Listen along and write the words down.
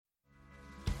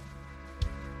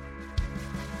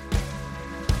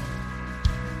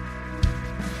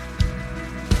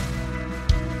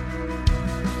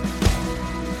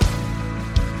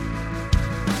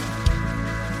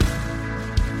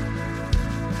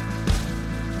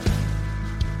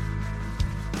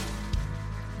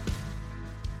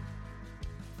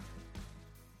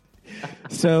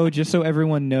So just so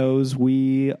everyone knows,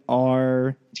 we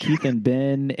are Keith and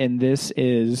Ben, and this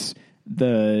is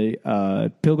the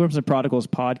Pilgrims and Prodigals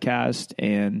podcast.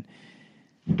 And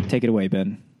take it away,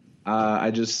 Ben.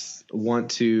 I just want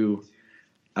to.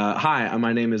 Hi,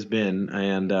 my name is Ben,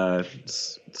 and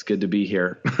it's good to be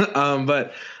here.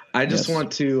 But I just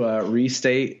want to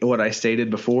restate what I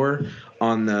stated before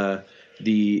on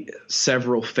the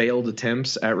several failed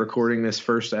attempts at recording this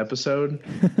first episode,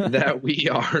 that we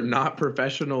are not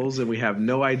professionals and we have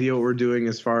no idea what we're doing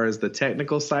as far as the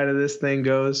technical side of this thing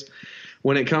goes.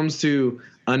 When it comes to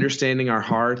understanding our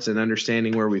hearts and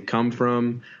understanding where we've come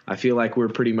from, I feel like we're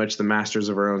pretty much the masters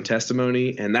of our own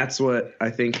testimony. And that's what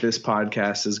I think this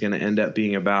podcast is going to end up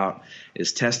being about,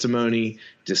 is testimony,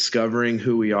 discovering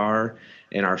who we are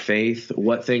in our faith,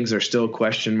 what things are still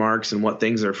question marks and what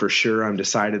things are for sure I'm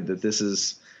decided that this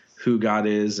is who God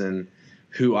is and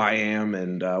who I am,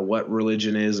 and what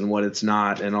religion is and what it's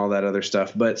not, and all that other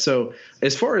stuff. But so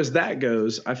as far as that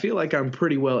goes, I feel like I'm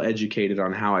pretty well educated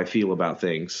on how I feel about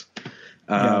things.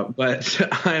 But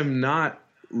I'm not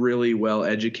really well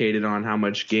educated on how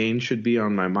much gain should be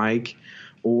on my mic,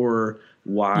 or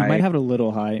why. You might have it a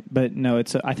little high, but no,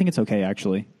 I think it's okay,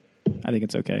 actually. I think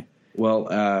it's okay.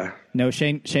 Well, no,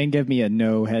 Shane gave me a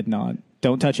no head nod.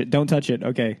 Don't touch it. Don't touch it.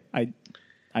 Okay.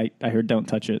 I heard don't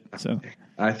touch it. So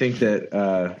I think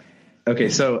that, okay.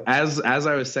 So as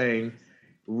I was saying,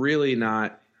 really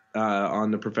not,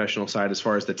 on the professional side as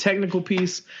far as the technical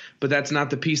piece, but that's not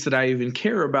the piece that I even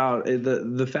care about.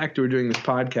 The fact that we're doing this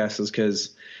podcast is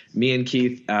because me and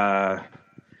Keith,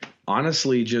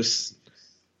 honestly, just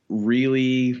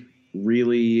really,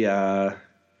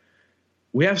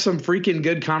 we have some freaking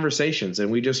good conversations,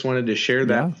 and we just wanted to share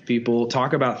that with people,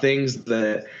 talk about things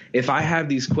that if I have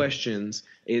these questions,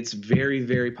 it's very,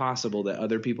 very possible that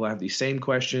other people have these same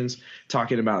questions,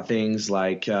 talking about things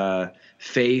like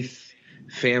faith,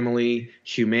 family,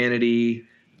 humanity,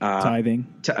 tithing.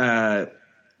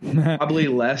 Probably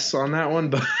less on that one,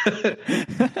 but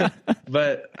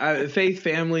faith,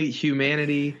 family,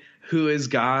 humanity. Who is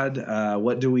God?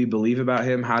 What do we believe about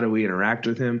him? How do we interact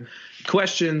with him?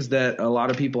 Questions that a lot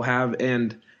of people have.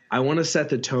 And I want to set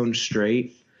the tone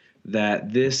straight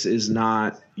that this is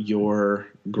not your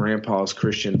grandpa's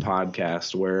Christian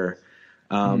podcast where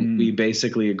we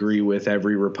basically agree with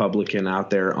every Republican out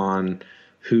there on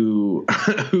who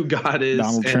God is.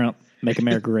 Donald Trump, make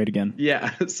America great again.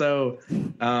 Yeah. So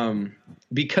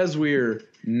because we're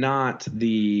not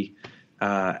the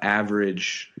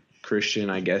average Christian,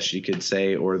 I guess you could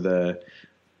say, or the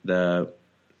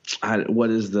what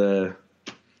is the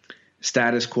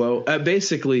status quo?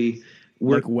 Basically,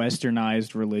 we're like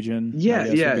westernized religion. Yeah.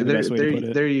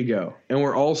 There you go. And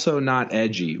we're also not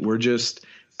edgy. We're just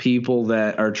people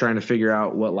that are trying to figure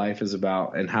out what life is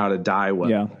about and how to die well.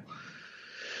 Yeah.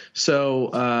 So,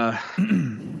 I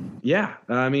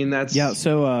mean, that's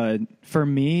So for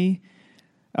me,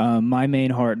 my main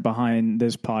heart behind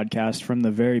this podcast from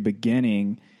the very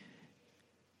beginning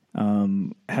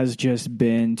has just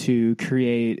been to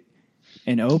create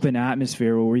an open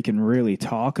atmosphere where we can really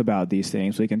talk about these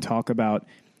things. We can talk about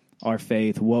our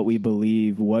faith, what we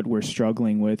believe, what we're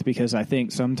struggling with, because I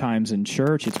think sometimes in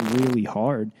church it's really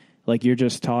hard. Like, you're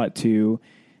just taught to,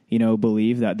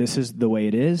 believe that this is the way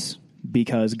it is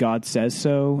because God says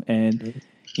so. And,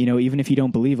 even if you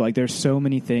don't believe, like, there's so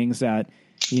many things that,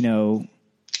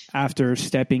 after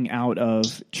stepping out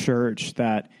of church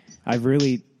that I've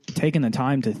really taken the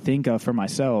time to think of for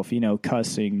myself,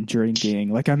 cussing,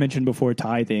 drinking, like I mentioned before,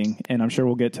 tithing, and I'm sure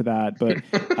we'll get to that, but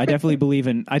I definitely believe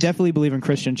in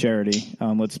Christian charity.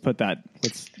 Let's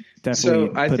definitely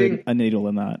put a needle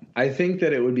in that. I think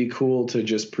that it would be cool to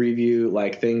just preview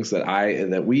like things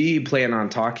that we plan on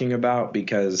talking about,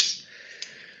 because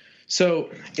so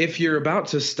if you're about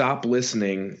to stop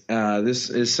listening, this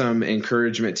is some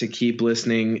encouragement to keep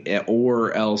listening,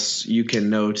 or else you can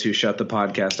know to shut the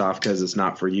podcast off because it's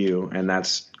not for you, and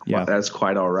that's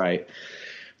quite all right.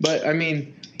 But I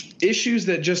mean, issues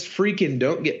that just freaking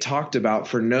don't get talked about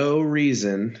for no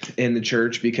reason in the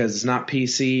church because it's not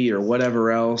PC or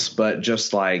whatever else, but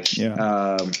just like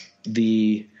how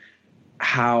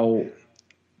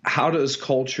does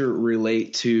culture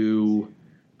relate to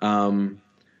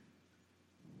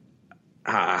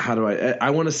how do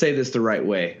I want to say this the right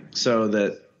way so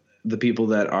that the people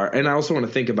that are, and I also want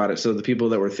to think about it so the people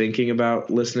that were thinking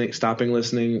about stopping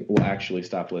listening will actually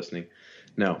stop listening.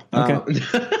 No. Okay.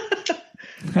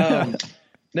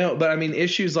 No, but I mean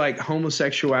issues like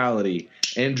homosexuality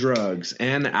and drugs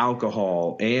and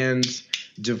alcohol and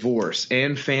divorce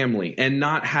and family and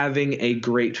not having a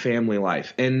great family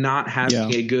life and not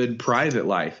having a good private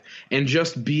life and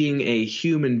just being a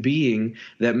human being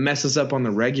that messes up on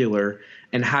the regular.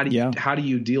 And how do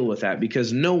you deal with that?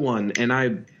 Because no one,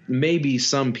 and maybe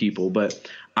some people, but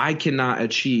I cannot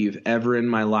achieve ever in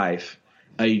my life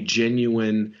a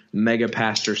genuine mega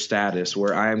pastor status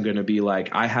where I am going to be like,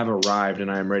 I have arrived and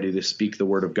I am ready to speak the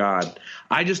word of God.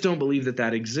 I just don't believe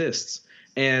that exists.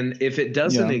 And if it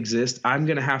doesn't exist, I'm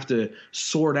going to have to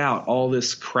sort out all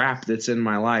this crap that's in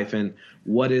my life. And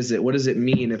what is it? What does it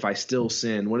mean if I still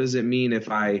sin? What does it mean if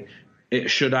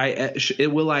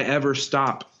will I ever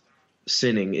stop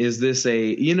sinning? Is this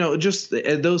just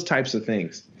those types of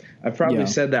things. I've probably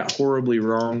said that horribly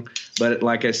wrong, but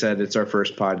like I said, it's our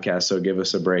first podcast, so give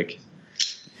us a break.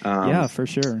 For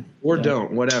sure. Or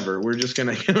don't, whatever. We're just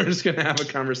gonna have a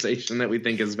conversation that we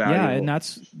think is valuable. Yeah, and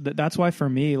that's why for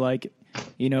me, like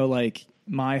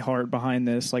my heart behind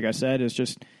this, like I said, is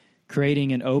just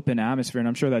creating an open atmosphere, and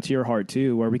I'm sure that's your heart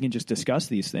too, where we can just discuss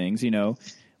these things.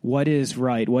 What is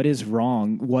right, what is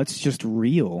wrong, what's just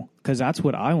real, because that's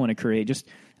what I want to create. Just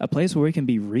a place where we can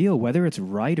be real, whether it's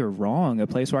right or wrong, a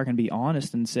place where I can be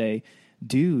honest and say,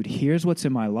 dude, here's what's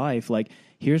in my life. Like,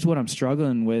 here's what I'm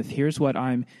struggling with. Here's what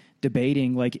I'm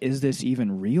debating. Like, is this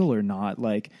even real or not?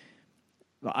 Like,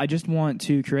 I just want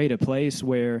to create a place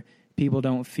where people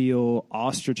don't feel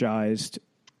ostracized,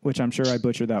 which I'm sure I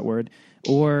butchered that word,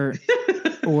 or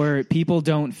people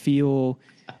don't feel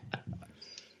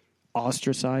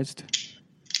ostracized.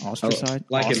 Ostracized?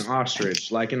 An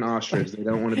ostrich. Like an ostrich. They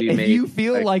don't want to be made. If you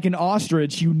feel like an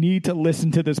ostrich, you need to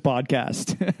listen to this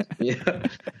podcast. Yeah,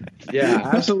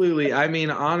 absolutely. I mean,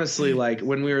 honestly, like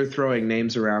when we were throwing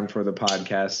names around for the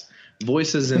podcast,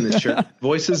 Voices in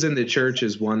the Church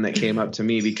is one that came up to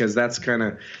me because that's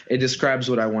it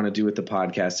describes what I want to do with the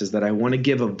podcast, is that I want to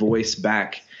give a voice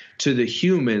back to the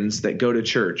humans that go to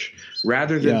church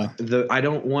rather than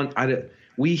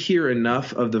we hear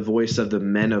enough of the voice of the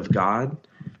men of God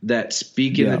that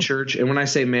speak in the church. And when I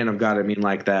say man of God, I mean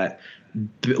like that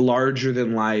larger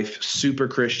than life, super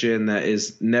Christian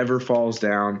that never falls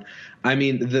down. I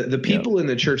mean, the people in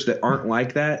the church that aren't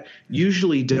like that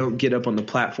usually don't get up on the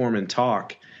platform and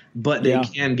talk, but they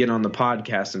can get on the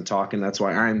podcast and talk. And that's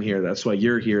why I'm here. That's why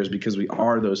you're here, is because we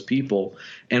are those people.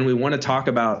 And we want to talk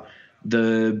about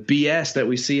the BS that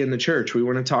we see in the church. We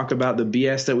want to talk about the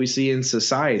BS that we see in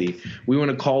society. We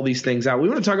want to call these things out. We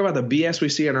want to talk about the BS we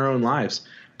see in our own lives.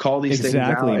 Call these things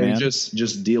out, man. And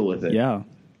just deal with it. Yeah.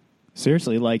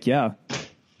 Seriously, No,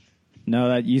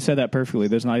 that you said that perfectly.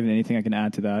 There's not even anything I can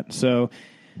add to that. So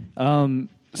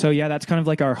that's kind of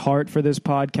like our heart for this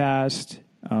podcast.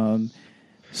 I want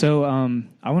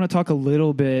to talk a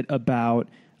little bit about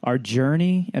our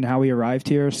journey and how we arrived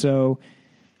here. So,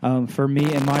 for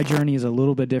me, and my journey is a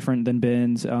little bit different than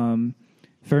Ben's.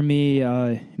 For me,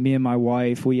 me and my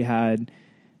wife, we had,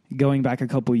 going back a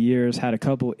couple years, had a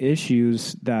couple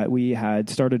issues that we had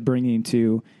started bringing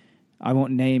to, I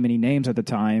won't name any names at the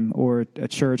time or a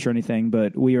church or anything,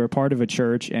 but we were a part of a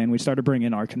church and we started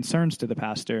bringing our concerns to the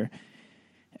pastor.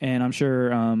 And I'm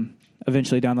sure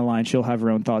eventually down the line, she'll have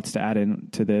her own thoughts to add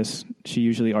into this. She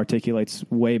usually articulates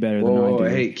way better than I do.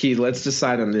 Hey, Keith, let's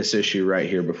decide on this issue right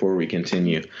here before we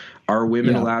continue. Are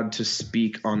women allowed to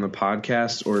speak on the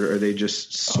podcast, or are they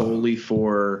just solely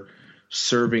for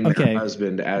serving their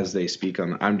husband as they speak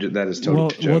on? That is totally a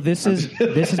joke. Well, this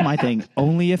is my thing.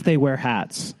 Only if they wear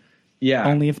hats. Yeah.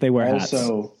 Only if they wear hats.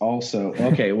 Also,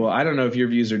 okay. Well, I don't know if your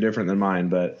views are different than mine,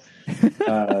 but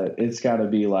it's got to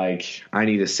be like, I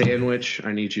need a sandwich.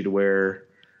 I need you to wear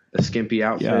a skimpy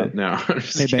outfit. Yeah. No.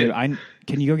 Hey, babe,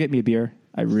 can you go get me a beer?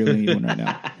 I really need one right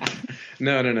now.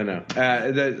 No.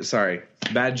 Sorry.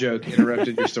 Bad joke.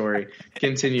 Interrupted your story.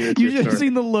 Continue with your story. You just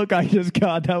seen the look I just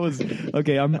got. That was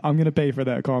okay. I'm going to pay for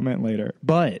that comment later.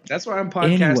 But that's why I'm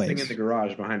podcasting in the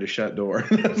garage behind a shut door.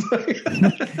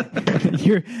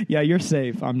 You're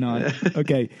safe. I'm not.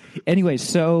 Okay. Anyway,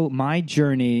 so my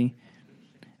journey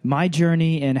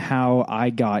and how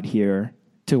I got here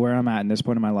to where I'm at in this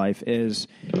point in my life is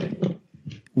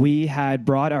we had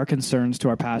brought our concerns to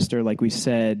our pastor, like we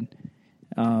said.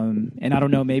 And I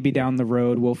don't know, maybe down the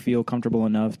road we'll feel comfortable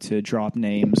enough to drop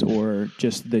names or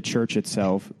just the church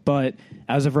itself. But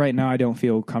as of right now, I don't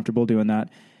feel comfortable doing that.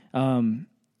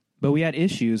 But we had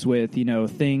issues with,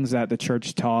 things that the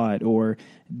church taught, or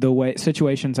the way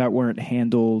situations that weren't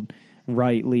handled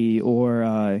rightly,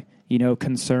 or,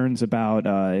 concerns about,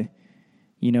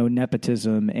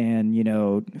 nepotism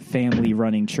and, family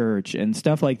running church and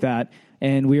stuff like that.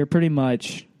 And we were pretty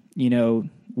much,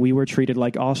 we were treated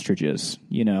like ostriches,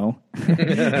 you know?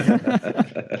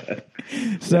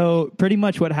 So pretty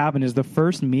much what happened is the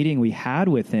first meeting we had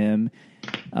with him,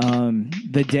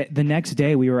 the next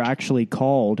day we were actually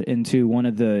called into one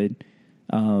of the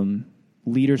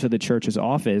leaders of the church's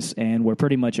office, and we're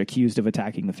pretty much accused of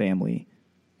attacking the family.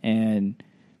 And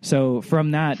so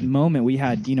from that moment, we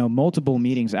had, you know, multiple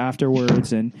meetings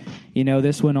afterwards, and, you know,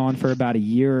 this went on for about a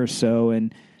year or so,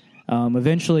 and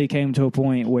eventually came to a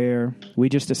point where we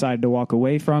just decided to walk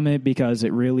away from it because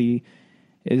it really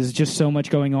is just so much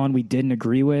going on we didn't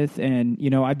agree with. And, you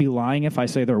know, I'd be lying if I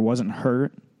say there wasn't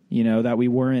hurt, you know, that we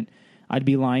weren't. I'd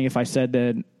be lying if I said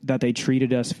that they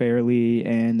treated us fairly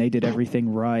and they did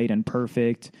everything right and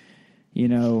perfect, you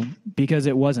know, because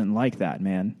it wasn't like that,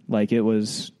 man. Like, it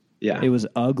was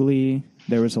ugly.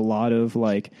 There was a lot of,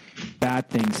 like, bad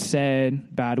things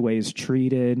said, bad ways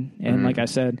treated. And like I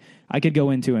said, I could go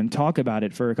into and talk about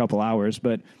it for a couple hours,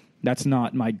 but that's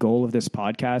not my goal of this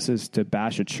podcast, is to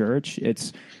bash a church.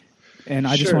 And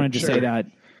I just wanted to say that.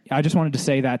 I just wanted to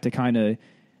say that to kind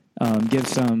of give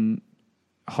some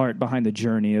heart behind the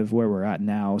journey of where we're at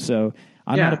now. So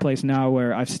I'm at a place now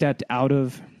where I've stepped out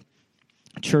of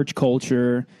church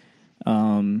culture,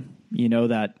 you know,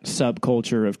 that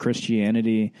subculture of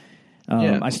Christianity.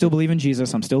 I still believe in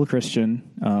Jesus. I'm still a Christian.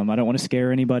 I don't want to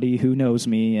scare anybody who knows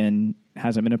me and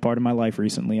hasn't been a part of my life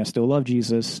recently. I still love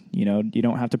Jesus. You know, you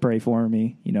don't have to pray for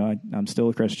me. You know, I'm still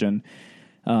a Christian.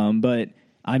 But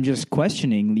I'm just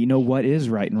questioning, you know, what is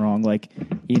right and wrong. Like,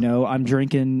 you know, I'm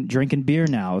drinking beer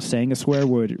now, saying a swear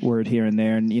word here and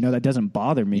there, and, you know, that doesn't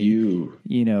bother me.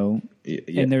 You know,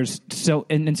 and there's so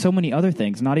many other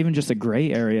things, not even just the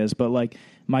gray areas, but like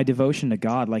my devotion to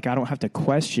God. Like, I don't have to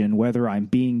question whether I'm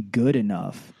being good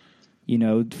enough, you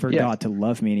know, for God to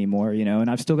love me anymore, you know. And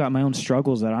I've still got my own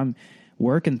struggles that I'm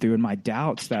working through, and my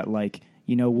doubts that, like,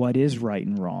 you know, what is right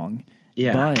and wrong.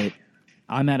 Yeah. But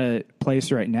I'm at a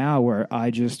place right now where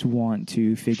I just want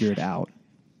to figure it out.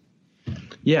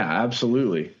 Yeah,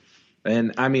 absolutely.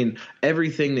 And I mean,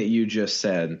 everything that you just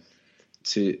said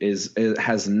it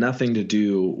has nothing to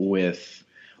do with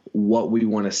what we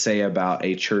want to say about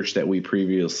a church that we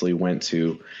previously went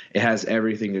to. It has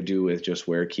everything to do with just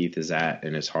where Keith is at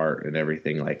in his heart and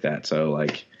everything like that. So,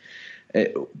 like,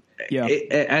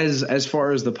 as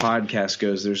far as the podcast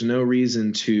goes, there's no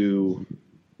reason to.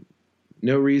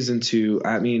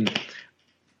 I mean,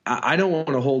 I don't want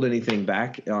to hold anything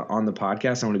back on the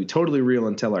podcast. I want to be totally real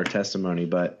and tell our testimony,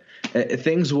 but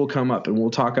things will come up and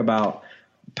we'll talk about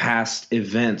past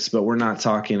events, but we're not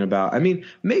talking about, I mean,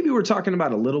 maybe we're talking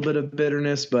about a little bit of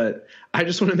bitterness, but I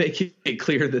just want to make it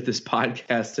clear that this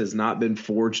podcast has not been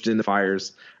forged in the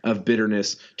fires of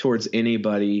bitterness towards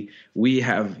anybody. We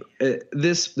have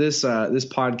this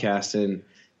podcast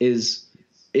is,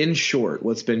 in short,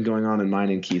 what's been going on in mine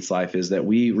and Keith's life is that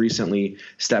we recently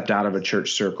stepped out of a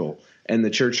church circle, and the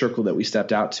church circle that we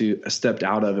stepped out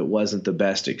of, it wasn't the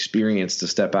best experience to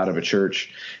step out of a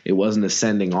church. It wasn't a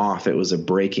sending off. It was a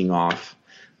breaking off.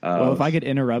 Well, if I could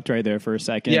interrupt right there for a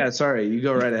second. Yeah, sorry. You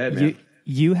go right ahead, man.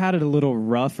 You had it a little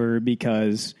rougher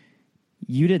because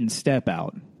you didn't step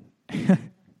out.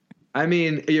 I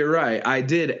mean, you're right. I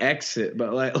did exit,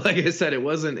 but like I said, it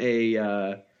wasn't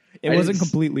a it wasn't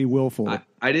completely willful.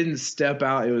 I didn't step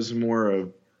out. It was more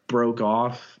of broke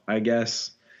off, I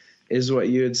guess, is what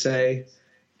you would say.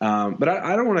 But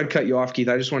I don't want to cut you off, Keith.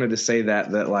 I just wanted to say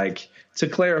that like, to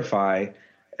clarify,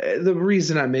 the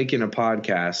reason I'm making a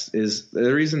podcast is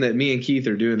the reason that me and Keith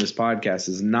are doing this podcast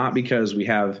is not because we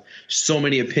have so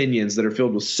many opinions that are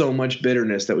filled with so much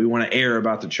bitterness that we want to air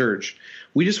about the church.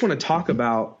 We just want to talk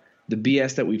about the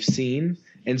BS that we've seen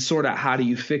and sort out how do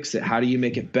you fix it? How do you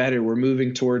make it better? We're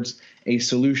moving towards a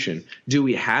solution. Do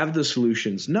we have the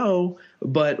solutions? No,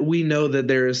 but we know that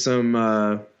there is some,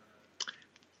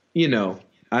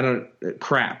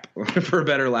 crap, for a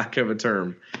better lack of a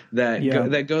term,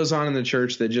 that goes on in the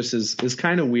church that just is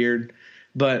kind of weird.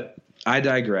 But I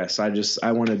digress.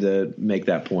 I wanted to make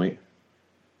that point.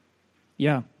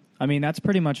 Yeah, I mean, that's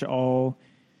pretty much all.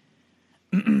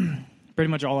 Pretty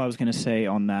much all I was going to say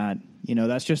on that. You know,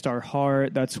 that's just our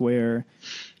heart. That's where,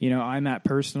 you know, I'm at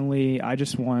personally. I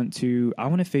want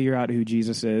to figure out who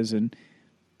Jesus is. And,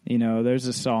 you know, there's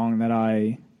a song that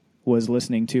I was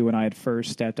listening to when I had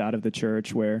first stepped out of the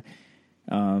church where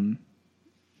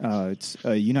it's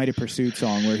a United Pursuit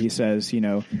song where he says, you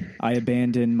know, I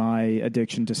abandon my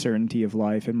addiction to certainty of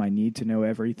life and my need to know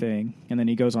everything. And then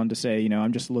he goes on to say, you know,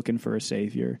 I'm just looking for a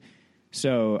savior.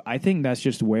 So I think that's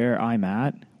just where I'm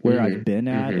at, where I've been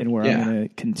at, and where I'm going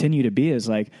to continue to be is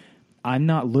like, I'm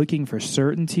not looking for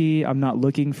certainty. I'm not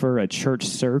looking for a church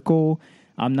circle.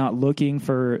 I'm not looking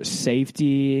for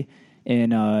safety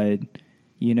in,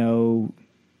 you know,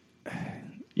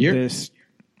 this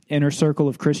inner circle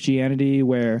of Christianity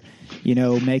where, you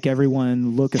know, make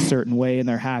everyone look a certain way and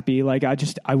they're happy. Like,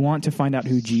 I want to find out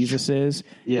who Jesus is.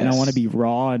 Yes. And I want to be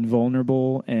raw and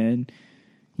vulnerable. And,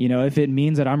 you know, if it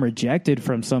means that I'm rejected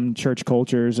from some church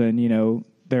cultures and, you know,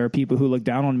 there are people who look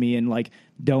down on me and like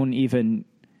don't even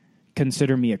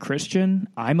consider me a Christian,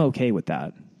 I'm okay with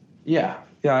that. Yeah.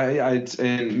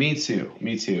 And me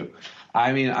too.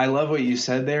 I mean, I love what you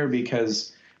said there,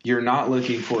 because you're not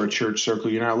looking for a church circle.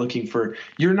 You're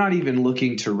not even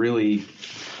looking to really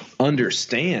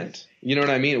understand. You know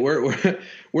what I mean?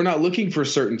 We're not looking for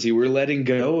certainty. We're letting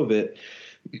go of it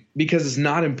because it's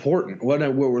not important. What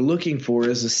we're looking for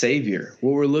is a savior.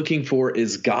 What we're looking for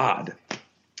is God.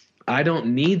 I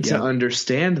don't need to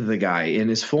understand the guy in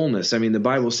his fullness. I mean, the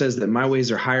Bible says that my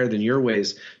ways are higher than your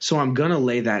ways. So I'm going to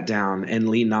lay that down and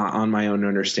lean not on my own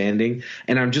understanding.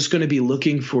 And I'm just going to be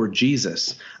looking for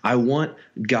Jesus. I want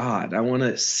God. I want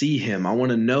to see him. I want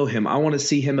to know him. I want to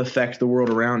see him affect the world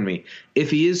around me.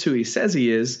 If he is who he says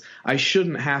he is, I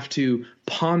shouldn't have to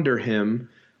ponder him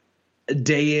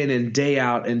day in and day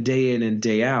out and day in and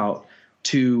day out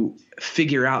to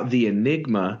figure out the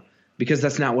enigma, because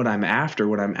that's not what I'm after.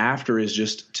 What I'm after is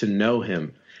just to know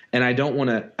him. And I don't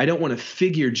want to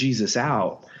figure Jesus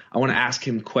out. I want to ask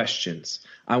him questions.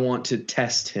 I want to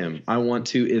test him. I want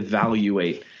to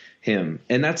evaluate him.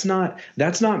 And that's not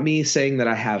me saying that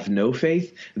I have no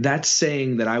faith. That's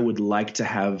saying that I would like to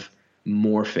have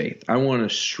more faith. I want to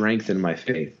strengthen my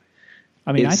faith.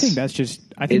 I mean, I think that's just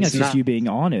you being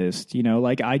honest, you know,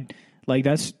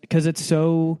 that's because it's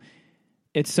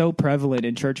so prevalent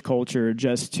in church culture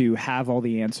just to have all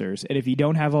the answers. And if you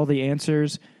don't have all the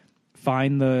answers,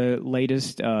 find the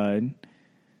latest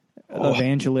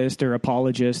evangelist or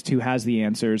apologist who has the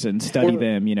answers and study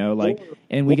them, you know,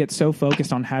 and we get so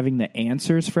focused on having the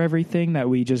answers for everything that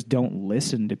we just don't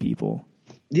listen to people.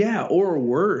 Yeah, or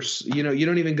worse, you know, you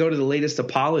don't even go to the latest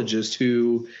apologist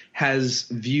who has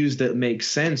views that make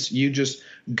sense. You just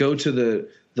go to the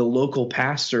local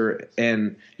pastor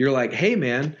and you're like, hey,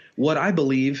 man, what I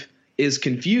believe is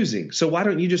confusing. So why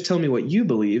don't you just tell me what you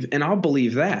believe and I'll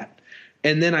believe that.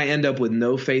 And then I end up with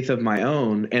no faith of my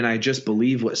own and I just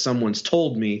believe what someone's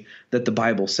told me that the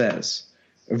Bible says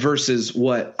versus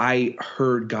what I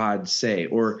heard God say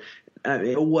or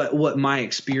what my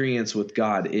experience with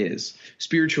God is.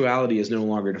 Spirituality is no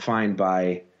longer defined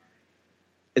by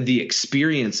the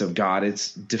experience of God.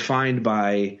 It's defined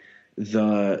by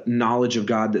the knowledge of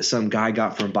God that some guy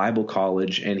got from Bible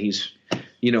college, and he's,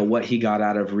 you know, what he got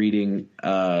out of reading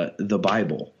the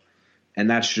Bible. And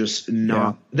that's just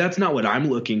that's not what I'm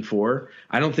looking for.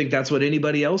 I don't think that's what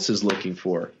anybody else is looking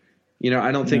for. You know,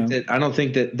 I don't think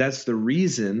that that's the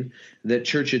reason that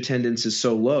church attendance is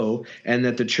so low and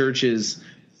that the church is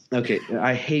okay.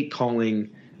 I hate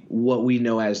calling what we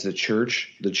know as the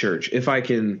church. If I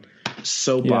can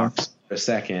soapbox for a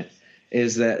second,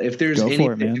 is that if there's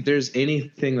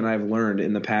anything that I've learned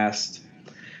in the past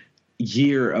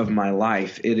year of my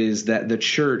life, it is that the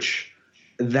church,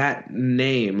 that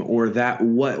name or that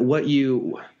what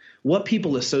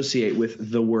people associate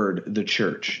with the word the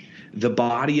church, the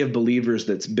body of believers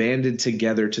that's banded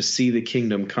together to see the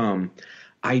kingdom come.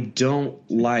 I don't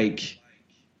like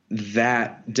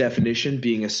that definition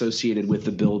being associated with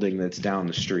the building that's down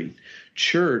the street.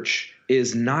 Church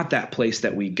is not that place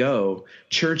that we go.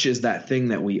 Church is that thing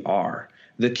that we are,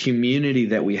 the community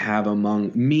that we have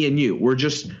among me and you. We're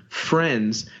just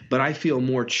friends, but I feel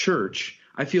more church.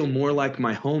 I feel more like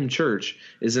my home church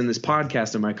is in this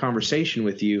podcast and my conversation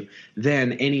with you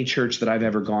than any church that I've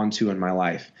ever gone to in my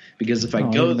life. Because if I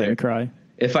go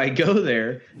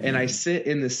there and I sit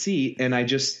in the seat and I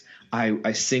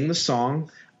sing the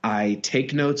song, I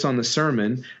take notes on the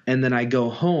sermon, and then I go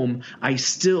home, I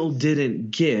still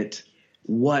didn't get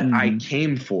what I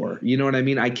came for. You know what I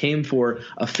mean? I came for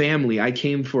a family. I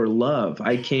came for love.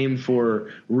 I came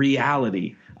for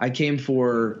reality. I came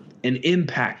for an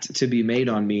impact to be made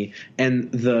on me,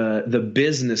 and the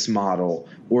business model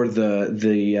or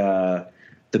the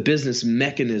business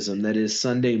mechanism that is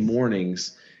Sunday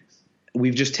mornings.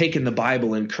 We've just taken the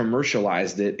Bible and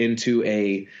commercialized it into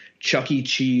a Chuck E.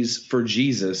 Cheese for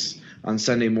Jesus on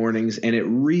Sunday mornings, and it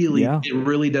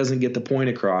really doesn't get the point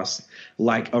across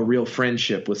like a real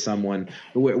friendship with someone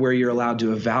where you're allowed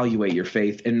to evaluate your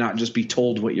faith and not just be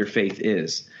told what your faith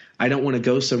is. I don't want to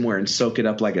go somewhere and soak it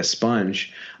up like a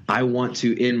sponge. I want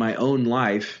to, in my own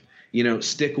life, you know,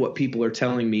 stick what people are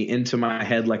telling me into my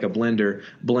head like a blender,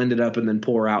 blend it up, and then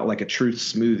pour out like a truth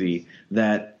smoothie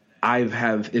that I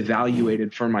have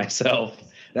evaluated for myself.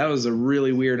 That was a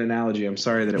really weird analogy. I'm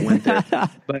sorry that it went there.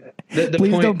 But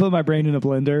Please don't put my brain in a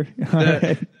blender.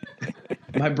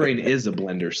 My brain is a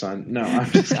blender, son. No, I'm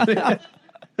just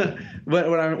but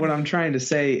what I'm trying to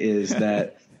say is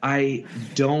that I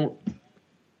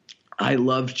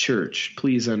love church.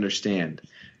 Please understand.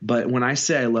 But when I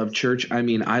say I love church, I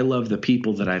mean I love the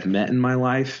people that I've met in my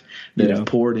life that have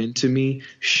poured into me,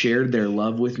 shared their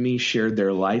love with me, shared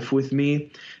their life with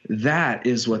me. That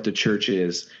is what the church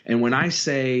is. And when I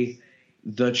say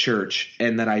the church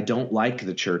and that I don't like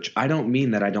the church, I don't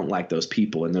mean that I don't like those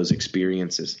people and those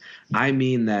experiences. I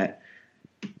mean that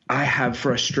I have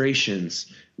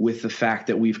frustrations with the fact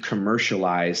that we've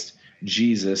commercialized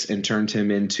Jesus and turned him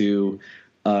into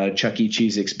a Chuck E.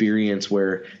 Cheese experience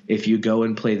where if you go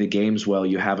and play the games well,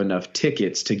 you have enough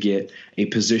tickets to get a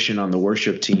position on the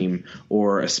worship team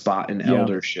or a spot in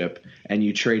eldership, and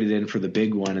you trade it in for the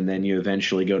big one, and then you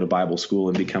eventually go to Bible school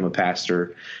and become a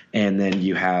pastor, and then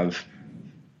you have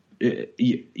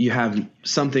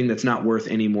something that's not worth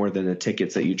any more than the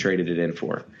tickets that you traded it in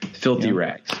for. Filthy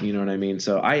rags. You know what I mean?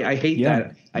 So I hate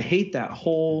that. I hate that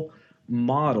whole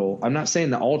model. I'm not saying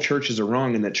that all churches are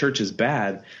wrong and that church is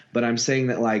bad, but I'm saying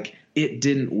that like it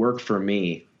didn't work for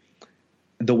me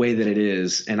the way that it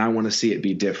is, and I want to see it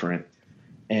be different.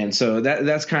 And so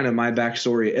that's kind of my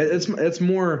backstory. That's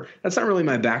not really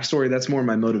my backstory. That's more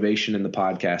my motivation in the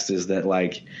podcast is that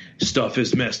like stuff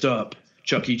is messed up.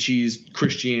 Chuck E. Cheese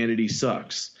Christianity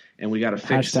sucks, and we got to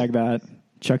fix it. That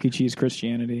Chuck E. Cheese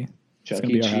Christianity. Chuck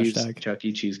E.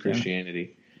 Cheese Christianity.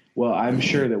 Yeah. Well, I'm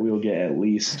sure that we will get at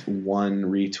least one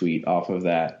retweet off of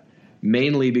that,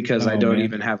 mainly because I don't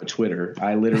even have a Twitter.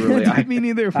 I literally – me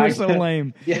neither. We're so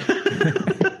lame. Yeah.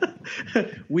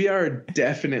 We are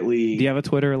definitely – Do you have a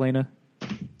Twitter, Elena?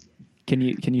 Can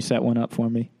you set one up for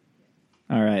me?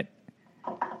 All right.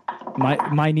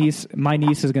 My niece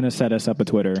is going to set us up a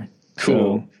Twitter.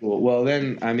 Cool. Well,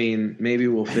 then, I mean, maybe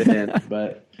we'll fit in,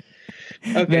 but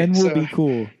okay, then we'll be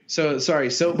cool. So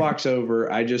sorry, soapbox over.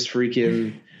 I just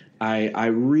freaking I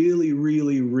really,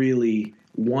 really, really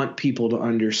want people to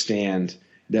understand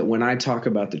that when I talk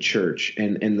about the church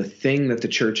and the thing that the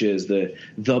church is, the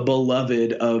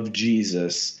beloved of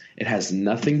Jesus, it has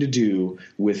nothing to do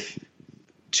with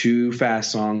 2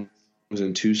 fast songs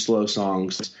and 2 slow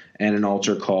songs and an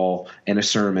altar call and a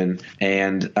sermon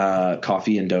and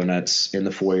coffee and donuts in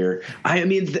the foyer. I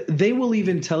mean, they will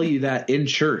even tell you that in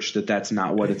church that that's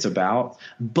not what it's about,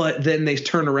 but then they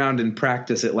turn around and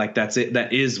practice it like that's it.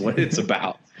 That is what it's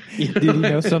about. You know? Dude, you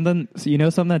know something? You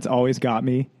know something that's always got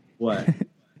me? What?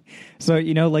 So,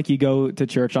 you know, like you go to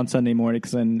church on Sunday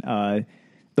mornings and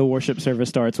the worship service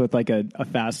starts with like a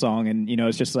fast song and, you know,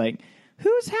 it's just like,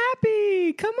 who's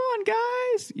happy? Come on,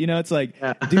 guys. You know, it's like,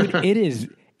 dude,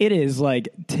 it is like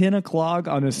 10 o'clock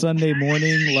on a Sunday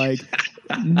morning. Like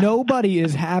nobody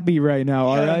is happy right now.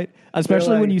 All right.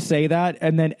 Especially when you say that.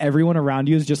 And then everyone around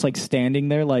you is just like standing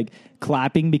there, like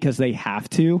clapping because they have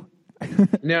to.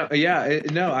 No.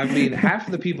 I mean, half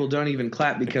of the people don't even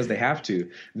clap because they have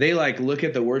to. They like look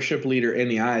at the worship leader in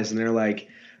the eyes and they're like,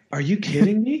 are you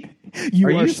kidding me?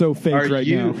 You are so fake right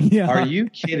now. Yeah. Are you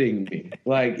kidding me?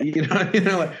 Like, you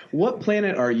know, like, what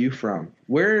planet are you from?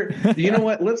 Where, you know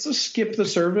what? Let's just skip the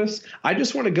service. I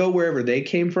just want to go wherever they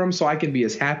came from so I can be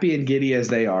as happy and giddy as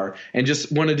they are and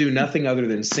just want to do nothing other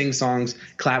than sing songs,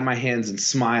 clap my hands, and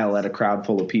smile at a crowd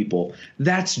full of people.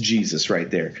 That's Jesus right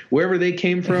there. Wherever they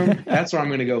came from, that's where I'm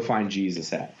going to go find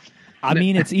Jesus at. I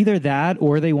mean, it's either that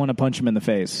or they want to punch him in the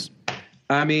face.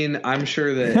 I mean, I'm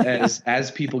sure that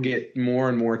as people get more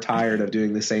and more tired of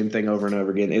doing the same thing over and over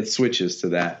again, it switches to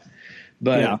that.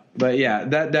 But yeah,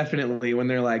 that definitely when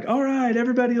they're like, all right,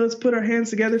 everybody, let's put our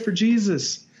hands together for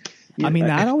Jesus. I mean,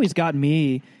 that always got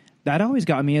me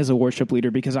as a worship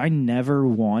leader because I never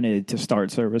wanted to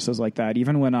start services like that.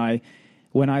 Even when I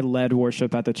led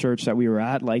worship at the church that we were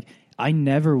at, like I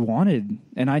never wanted,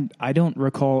 and I don't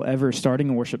recall ever starting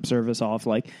a worship service off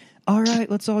like, all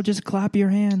right, let's all just clap your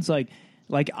hands.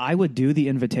 Like I would do the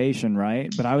invitation,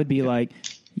 right? But I would be like,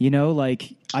 you know,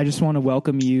 like I just want to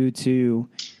welcome you to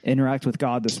interact with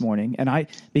God this morning. And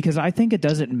because I think it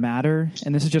doesn't matter.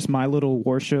 And this is just my little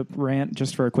worship rant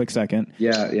just for a quick second.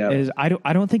 Yeah. Is I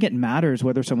don't think it matters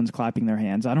whether someone's clapping their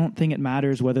hands. I don't think it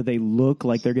matters whether they look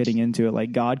like they're getting into it.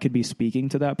 Like God could be speaking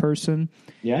to that person.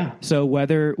 Yeah. So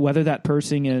whether that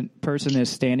person is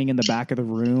standing in the back of the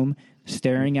room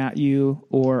staring at you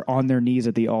or on their knees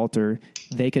at the altar,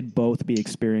 they could both be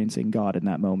experiencing God in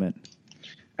that moment.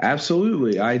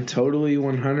 Absolutely. I totally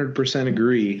 100%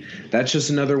 agree. That's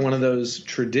just another one of those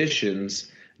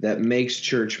traditions that makes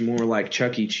church more like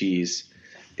Chuck E. Cheese,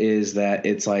 is that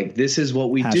it's like, this is what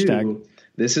we do.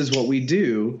 This is what we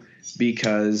do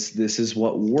because this is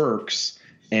what works.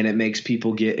 and it makes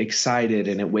people get excited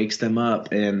and it wakes them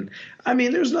up. And I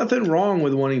mean, there's nothing wrong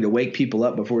with wanting to wake people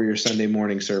up before your Sunday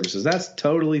morning services. That's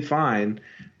totally fine.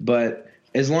 But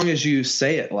as long as you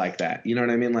say it like that, you know what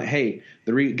I mean? Like, hey,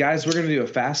 guys, we're going to do a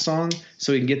fast song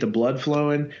so we can get the blood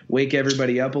flowing, wake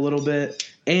everybody up a little bit.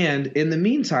 And in the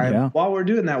meantime, while we're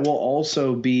doing that, we'll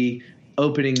also be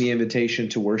opening the invitation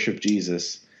to worship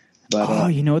Jesus. But,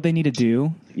 you know what they need to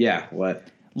do? Yeah, what?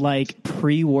 Like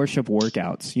pre-worship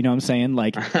workouts. You know what I'm saying?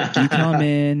 Like you come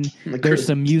in, there's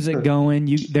some music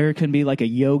going. There can be like a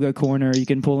yoga corner. You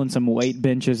can pull in some weight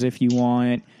benches if you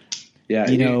want. Yeah,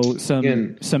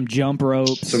 some jump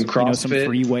ropes, some CrossFit, some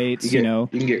free weights. You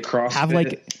can get CrossFit. Have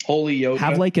holy yoga.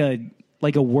 Have like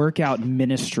a workout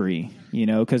ministry.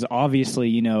 Because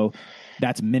obviously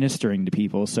that's ministering to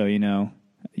people. So you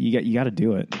got to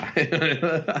do it.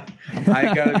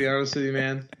 I got to be honest with you,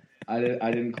 man. I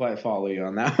didn't quite follow you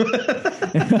on that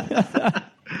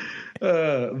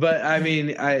one. But I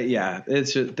mean,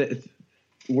 it's just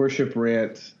worship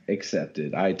rant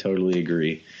accepted. I totally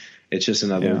agree. It's just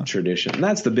another tradition. And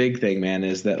that's the big thing, man,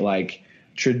 is that like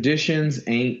traditions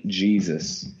ain't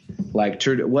Jesus. Like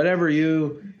whatever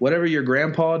your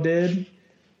grandpa did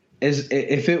is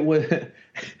if it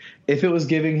was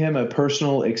giving him a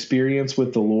personal experience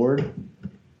with the Lord,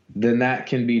 then that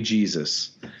can be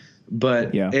Jesus. But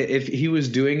if he was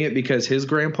doing it because his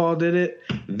grandpa did it,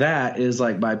 that is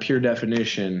like by pure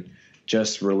definition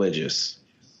just religious.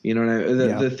 You know what I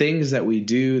mean? The things that we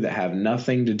do that have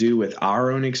nothing to do with our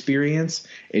own experience,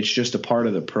 it's just a part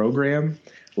of the program.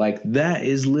 Like that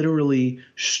is literally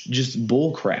just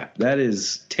bull crap. That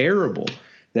is terrible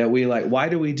that we like. Why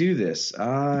do we do this?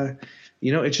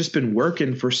 It's just been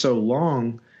working for so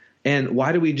long. And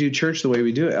why do we do church the way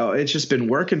we do it? Oh, it's just been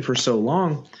working for so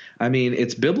long. I mean,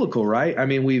 it's biblical, right? I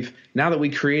mean, now that we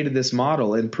created this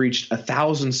model and preached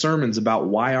 1,000 sermons about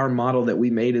why our model that we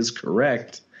made is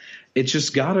correct, it's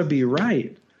just got to be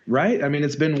right? I mean,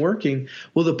 it's been working.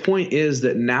 Well, the point is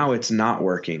that now it's not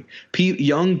working.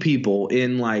 Young people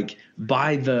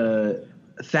by the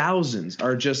thousands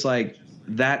are just like,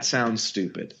 that sounds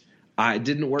stupid. It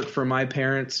didn't work for my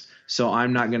parents, so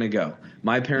I'm not going to go.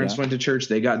 My parents went to church.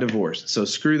 They got divorced. So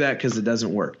screw that because it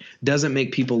doesn't work. Doesn't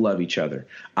make people love each other.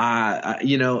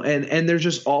 And there's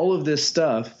just all of this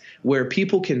stuff where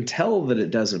people can tell that it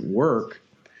doesn't work,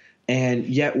 and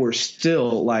yet we're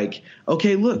still like,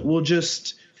 okay, look, we'll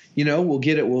just we'll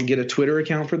get a Twitter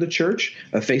account for the church,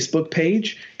 a Facebook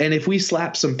page, and if we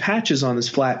slap some patches on this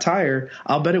flat tire,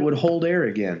 I'll bet it would hold air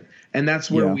again. And that's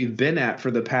where we've been at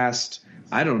for the past,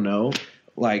 I don't know,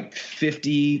 like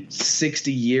 50,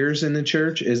 60 years in the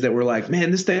church, is that we're like,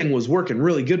 man, this thing was working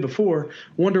really good before.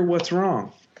 Wonder what's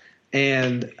wrong.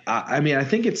 And I mean, I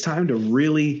think it's time to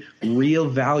really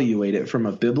reevaluate it from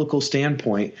a biblical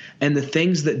standpoint. And the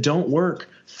things that don't work,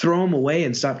 throw them away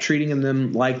and stop treating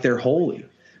them like they're holy.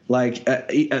 Like,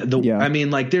 I mean,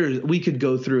 like we could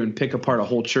go through and pick apart a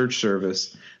whole church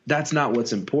service. That's not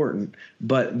what's important.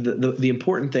 But the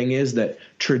important thing is that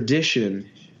tradition,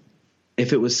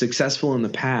 if it was successful in the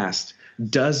past,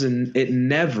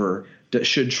 never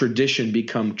should tradition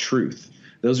become truth.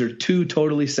 Those are two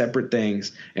totally separate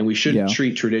things, and we shouldn't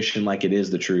treat tradition like it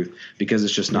is the truth, because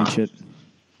it's just not.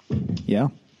 Yeah.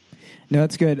 No,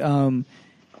 that's good.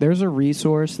 There's a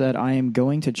resource that I am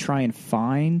going to try and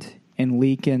find and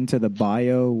leak into the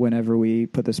bio whenever we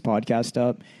put this podcast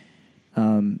up.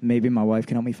 Maybe my wife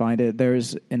can help me find it.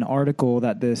 There's an article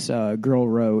that this girl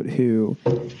wrote who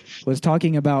was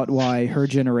talking about why her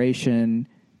generation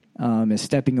is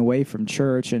stepping away from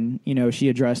church. And, she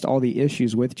addressed all the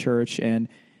issues with church. And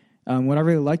what I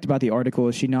really liked about the article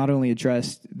is she not only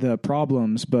addressed the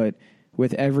problems, but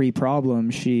with every problem,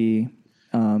 she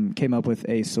came up with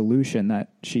a solution that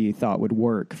she thought would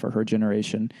work for her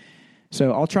generation.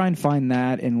 So I'll try and find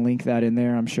that and link that in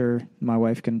there. I'm sure my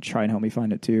wife can try and help me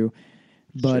find it too.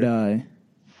 But, sure.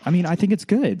 I mean, I think it's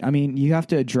good. I mean, you have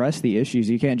to address the issues.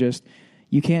 You can't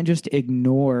just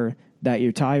ignore that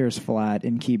your tire's flat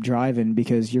and keep driving,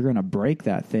 because you're going to break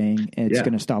that thing and it's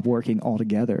going to stop working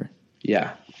altogether.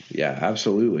 Yeah. Yeah,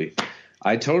 absolutely.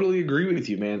 I totally agree with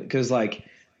you, man. Cause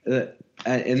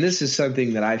and this is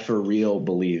something that I for real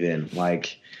believe in.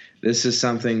 Like, this is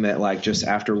something that just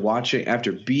after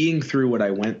being through what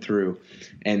I went through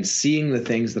and seeing the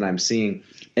things that I'm seeing,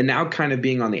 and now kind of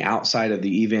being on the outside of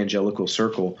the evangelical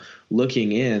circle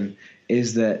looking in,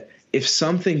 is that if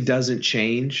something doesn't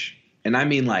change, and I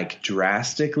mean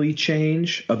drastically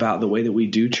change about the way that we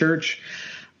do church,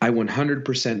 I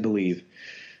 100% believe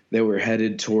that we're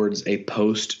headed towards a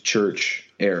post-church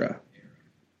era.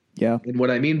 Yeah. And what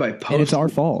I mean by post, and it's our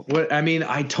fault.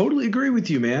 I totally agree with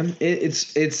you, man.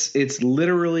 It's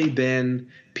literally been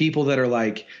people that are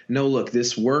like, no, look,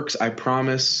 this works. I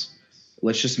promise.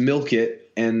 Let's just milk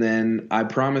it. And then I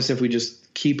promise if we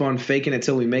just keep on faking it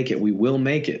till we make it, we will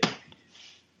make it.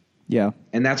 Yeah.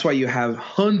 And that's why you have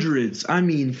hundreds, I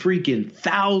mean, freaking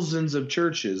thousands of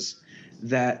churches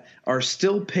that are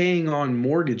still paying on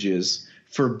mortgages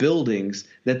for buildings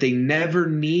that they never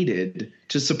needed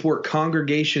to support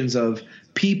congregations of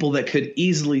people that could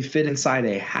easily fit inside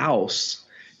a house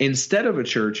instead of a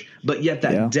church, but yet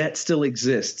that debt still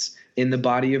exists in the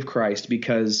body of Christ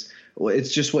because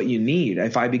it's just what you need.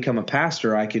 If I become a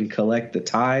pastor, I can collect the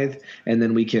tithe, and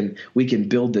then we can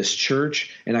build this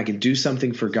church, and I can do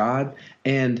something for God.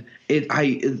 And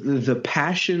the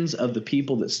passions of the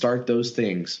people that start those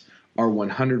things are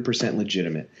 100%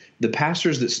 legitimate. The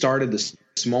pastors that started the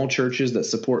small churches that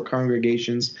support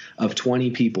congregations of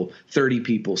 20 people, 30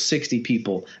 people, 60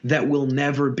 people that will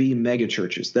never be mega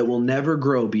churches, that will never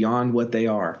grow beyond what they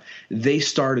are. They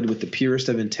started with the purest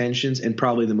of intentions and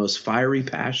probably the most fiery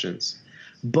passions.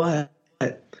 But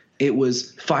it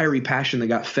was fiery passion that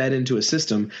got fed into a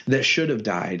system that should have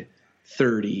died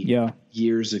 30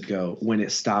 years ago when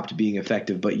it stopped being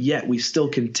effective. But yet we still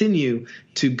continue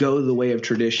to go the way of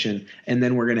tradition, and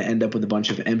then we're going to end up with a bunch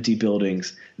of empty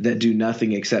buildings that do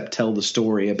nothing except tell the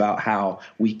story about how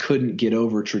we couldn't get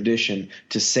over tradition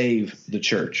to save the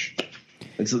church.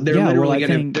 They're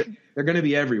going to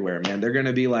be everywhere, man. They're going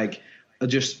to be like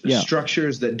just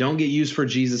structures that don't get used for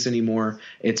Jesus anymore.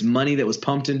 It's money that was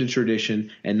pumped into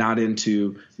tradition and not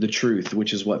into the truth,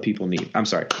 which is what people need. I'm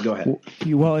sorry. Go ahead.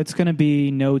 Well, it's going to be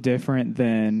no different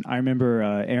than I remember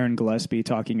Aaron Gillespie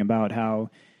talking about how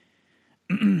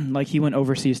like he went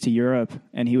overseas to Europe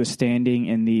and he was standing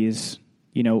in these,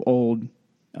 old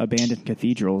abandoned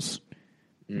cathedrals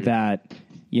that,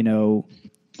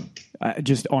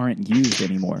 just aren't used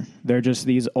anymore. They're just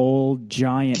these old,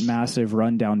 giant, massive,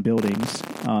 rundown buildings.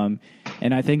 And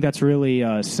I think that's really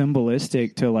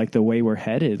symbolistic to like the way we're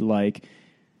headed. I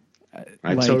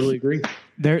totally agree.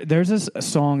 There's this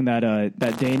song that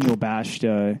Daniel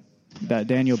Bashta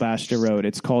wrote.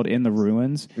 It's called "In the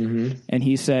Ruins," and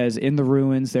he says, "In the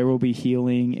ruins there will be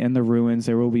healing. In the ruins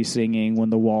there will be singing. When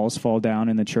the walls fall down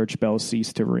and the church bells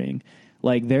cease to ring."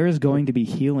 Like there is going to be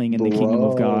healing in the kingdom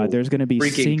of God. There's going to be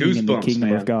singing in the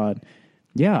kingdom of God.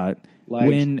 Yeah. Like,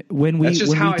 when we that's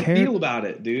just how I feel about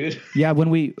it, dude. Yeah,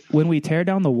 when we tear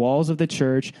down the walls of the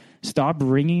church, stop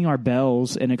ringing our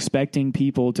bells and expecting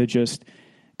people to just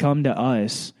come to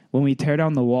us. When we tear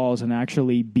down the walls and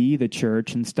actually be the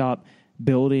church and stop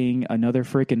building another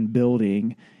freaking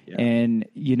building and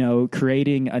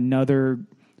creating another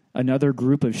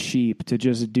group of sheep to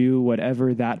just do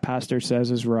whatever that pastor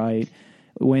says is right.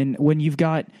 When you've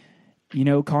got,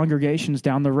 congregations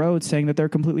down the road saying that they're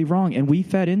completely wrong. And we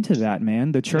fed into that,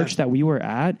 man. The church that we were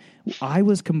at, I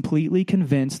was completely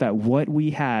convinced that what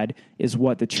we had is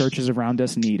what the churches around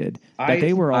us needed. That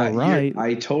they were all right.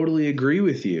 I totally agree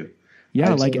with you.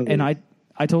 Yeah,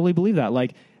 I totally believe that.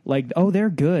 Like, oh, they're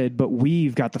good, but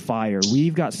we've got the fire.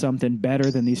 We've got something better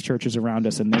than these churches around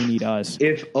us, and they need us.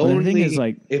 If only we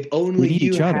need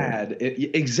each other.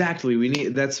 Exactly. We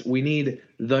need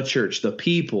the church, the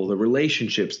people, the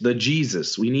relationships, the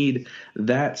Jesus. We need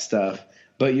that stuff.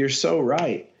 But you're so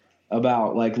right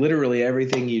about like literally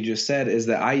everything you just said is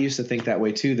that I used to think that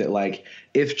way too, that like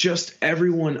if just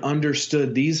everyone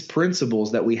understood these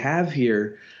principles that we have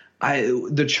here,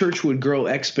 the church would grow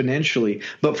exponentially.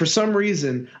 But for some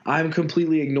reason, I'm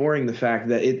completely ignoring the fact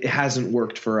that it hasn't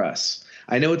worked for us.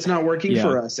 I know it's not working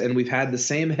for us, and we've had the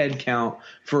same head count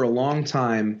for a long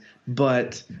time.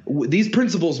 But these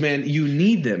principles, man, you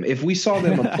need them. If we saw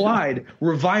them applied,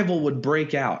 revival would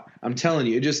break out. I'm telling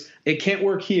you, it can't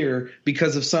work here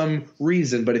because of some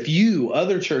reason. But if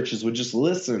other churches would just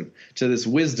listen to this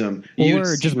wisdom,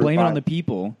 or just blame it on the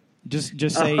people. Just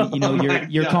say,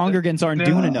 your congregants aren't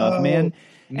doing enough, man.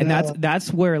 And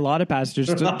that's where a lot of pastors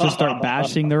just start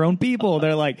bashing their own people.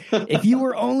 They're like, if you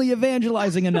were only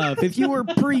evangelizing enough, if you were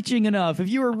preaching enough, if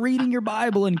you were reading your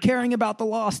Bible and caring about the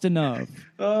lost enough.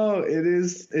 Oh, it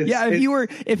is.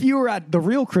 If you were at the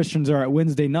real Christians are at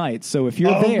Wednesday nights. So if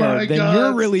you're then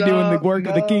you're really doing the work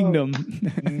of the kingdom.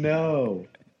 No.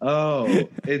 Oh,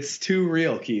 it's too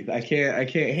real, Keith. I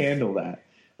can't handle that.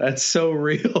 That's so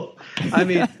real. I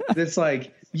mean, it's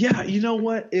like yeah, you know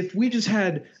what? If we just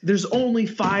had, there's only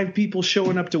 5 people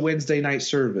showing up to Wednesday night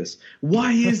service.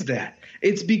 Why is that?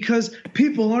 It's because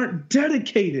people aren't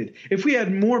dedicated. If we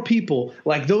had more people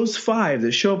like those 5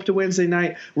 that show up to Wednesday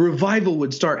night, revival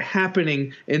would start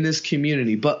happening in this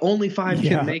community. But only 5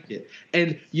 can make it.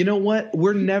 And you know what?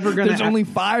 We're never going to. There's only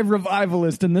 5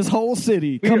 revivalists in this whole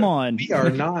city. Come on.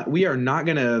 We are not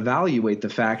going to evaluate the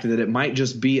fact that it might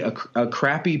just be a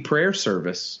crappy prayer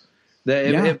service. That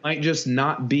it might just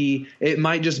not be. It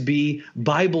might just be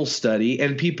Bible study,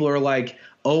 and people are like,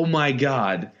 "Oh my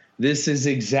God, this is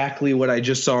exactly what I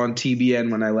just saw on TBN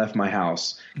when I left my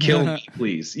house. Kill me,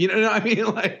 please." You know what I mean?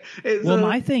 Like,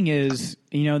 my thing is,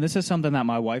 this is something that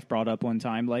my wife brought up one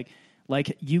time.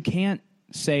 Like you can't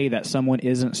say that someone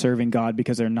isn't serving God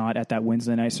because they're not at that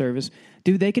Wednesday night service.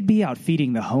 Dude, they could be out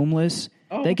feeding the homeless.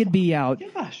 They could be out,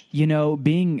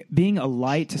 being a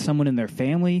light to someone in their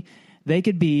family. They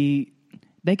could be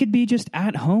just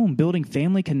at home building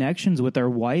family connections with their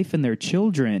wife and their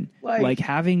children, like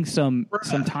having some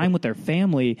time with their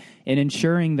family and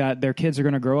ensuring that their kids are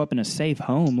going to grow up in a safe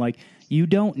home. Like, you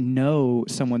don't know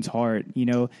someone's heart.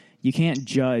 You can't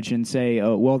judge and say,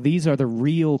 "Oh, well, these are the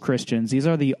real Christians. These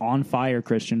are the on fire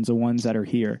Christians, the ones that are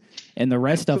here, and the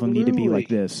rest of them need to be like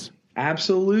this."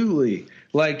 Absolutely.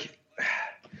 Like,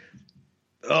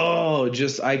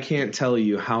 I can't tell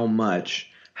you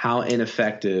how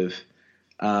ineffective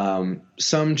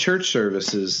some church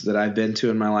services that I've been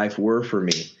to in my life were for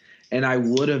me. And I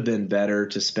would have been better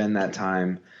to spend that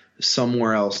time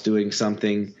somewhere else doing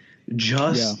something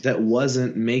that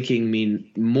wasn't making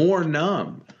me more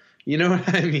numb. You know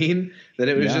what I mean? That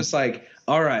it was just like,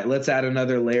 all right, let's add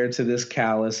another layer to this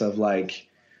callus of like,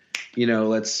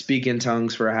 let's speak in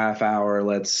tongues for a half hour.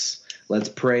 Let's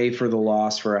pray for the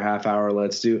lost for a half hour.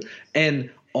 And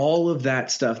all of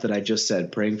that stuff that I just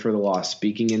said, praying for the lost,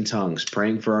 speaking in tongues,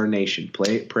 praying for our nation,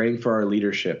 praying for our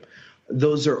leadership.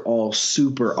 Those are all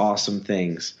super awesome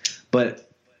things. But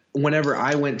whenever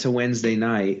I went to Wednesday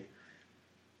night,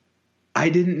 I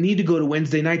didn't need to go to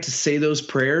Wednesday night to say those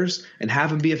prayers and have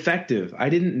them be effective. I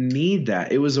didn't need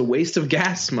that. It was a waste of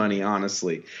gas money,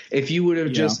 honestly. If you would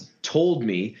have just told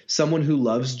me, someone who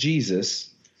loves Jesus,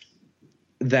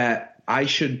 that I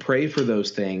should pray for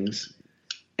those things,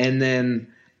 and then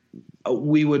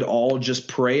we would all just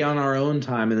pray on our own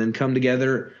time and then come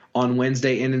together on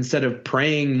Wednesday. And instead of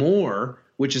praying more,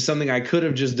 which is something I could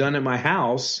have just done at my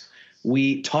house,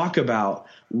 we talk about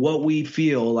what we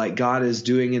feel like God is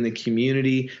doing in the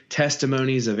community,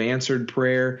 testimonies of answered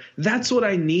prayer. That's what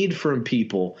I need from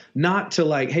people, not to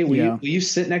like, "Hey, will you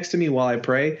sit next to me while I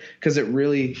pray?" Because it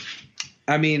really –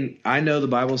 I mean, I know the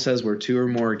Bible says where 2 or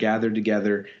more are gathered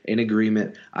together in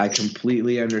agreement. I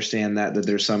completely understand that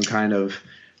there's some kind of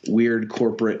weird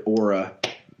corporate aura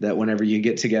that whenever you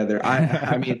get together,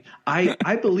 I mean,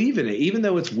 I believe in it, even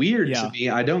though it's weird to me.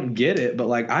 I don't get it, but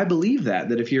like, I believe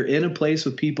that if you're in a place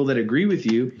with people that agree with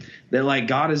you, that like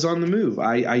God is on the move.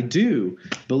 I do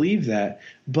believe that,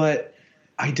 but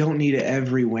I don't need it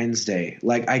every Wednesday.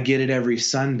 Like, I get it every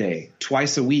Sunday.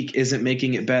 Twice a week isn't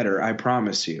making it better. I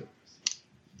promise you.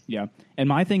 Yeah. And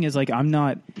my thing is like, I'm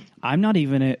not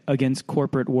even against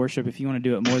corporate worship if you want to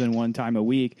do it more than one time a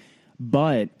week,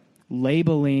 but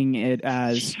labeling it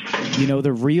as,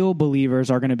 the real believers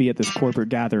are going to be at this corporate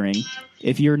gathering.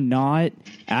 If you're not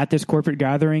at this corporate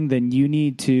gathering, then you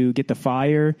need to get the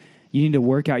fire. You need to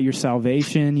work out your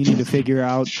salvation. You need to figure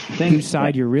out whose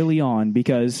side you're really on,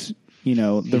 because,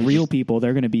 the real people,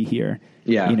 they're going to be here.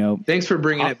 Yeah. Thanks for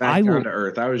bringing it back down to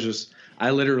earth. I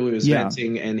literally was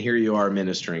venting, and here you are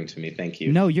ministering to me. Thank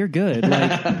you. No, you're good.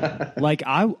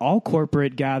 I'll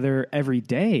corporate gather every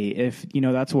day if,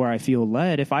 that's where I feel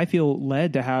led. If I feel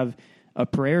led to have a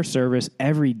prayer service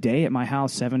every day at my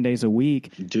house 7 days a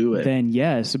week, do it. Then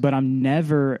yes, but I'm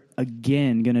never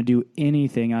again going to do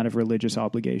anything out of religious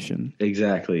obligation.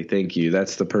 Exactly. Thank you.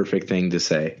 That's the perfect thing to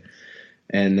say.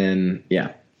 And then,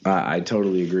 I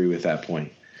totally agree with that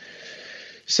point.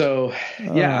 So,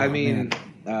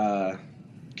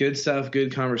 good stuff,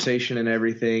 good conversation and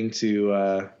everything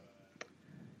to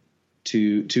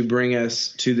bring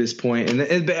us to this point.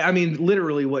 And I mean,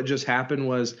 literally what just happened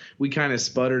was we kind of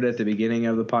sputtered at the beginning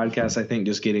of the podcast. I think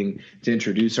just getting to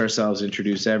introduce ourselves,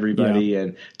 introduce everybody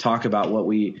and talk about what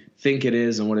we think it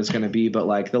is and what it's going to be. But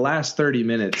like the last 30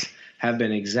 minutes have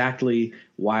been exactly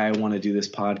why I want to do this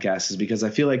podcast, is because I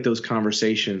feel like those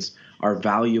conversations are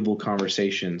valuable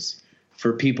conversations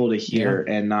for people to hear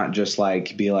and not just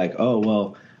like be like, "Oh,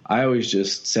 well, I always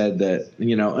just said that,"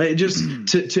 just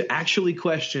to actually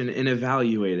question and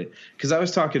evaluate it. Because I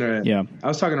was talking to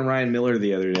Ryan Miller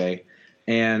the other day,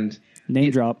 and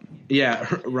Name drop. Yeah,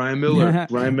 Ryan Miller.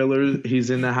 Ryan Miller, he's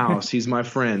in the house. He's my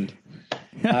friend.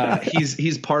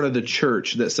 He's part of the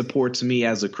church that supports me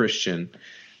as a Christian.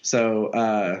 So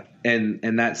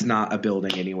and that's not a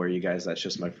building anywhere, you guys. That's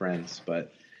just my friends.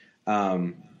 But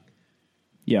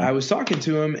yeah, I was talking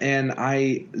to him and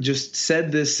I just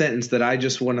said this sentence that I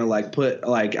just want to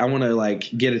I want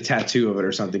to get a tattoo of it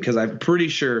or something, because I'm pretty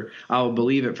sure I'll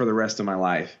believe it for the rest of my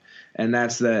life. And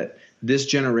that's that this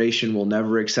generation will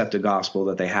never accept a gospel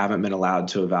that they haven't been allowed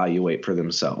to evaluate for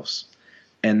themselves.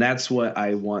 And that's what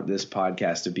I want this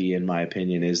podcast to be, in my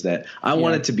opinion, is that I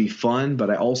want it to be fun, but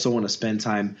I also want to spend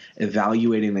time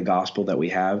evaluating the gospel that we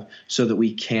have so that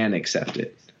we can accept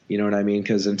it. You know what I mean?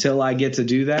 Because until I get to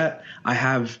do that, I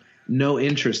have no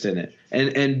interest in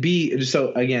it.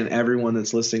 So again, everyone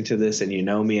that's listening to this and you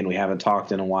know me and we haven't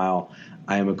talked in a while,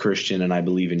 I am a Christian and I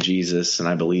believe in Jesus and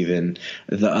I believe in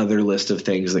the other list of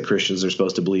things that Christians are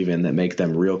supposed to believe in that make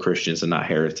them real Christians and not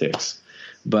heretics.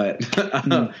 But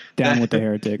down with the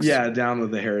heretics. Yeah, down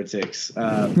with the heretics.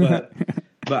 But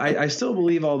I still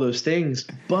believe all those things.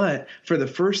 But for the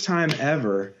first time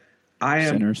ever,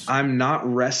 I'm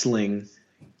not wrestling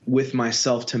with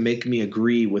myself to make me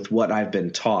agree with what I've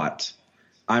been taught.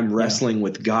 I'm wrestling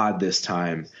with God this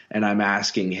time, and I'm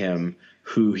asking him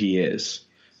who he is,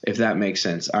 if that makes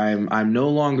sense. I'm no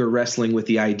longer wrestling with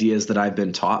the ideas that I've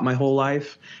been taught my whole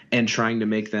life and trying to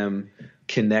make them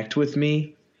connect with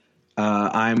me.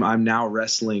 I'm now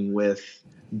wrestling with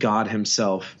God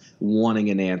himself wanting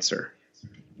an answer.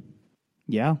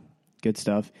 Yeah, good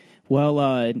stuff. Well,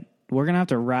 we're going to have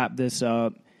to wrap this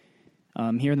up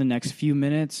here in the next few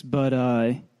minutes. But,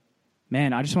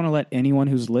 man, I just want to let anyone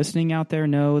who's listening out there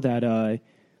know that,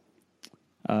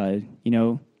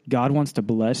 God wants to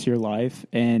bless your life.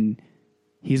 And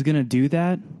he's going to do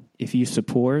that if you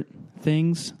support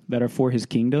things that are for his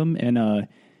kingdom. And,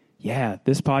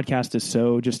 this podcast is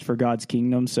so just for God's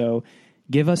kingdom. So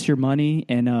give us your money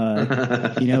and,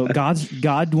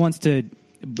 God wants to,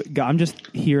 I'm just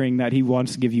hearing that he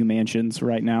wants to give you mansions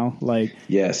right now. Like,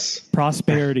 yes,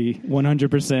 prosperity,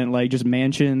 100%, like just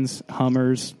mansions,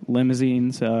 Hummers,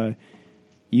 limousines.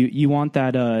 You want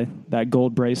that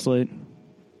gold bracelet.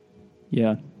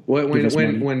 Yeah.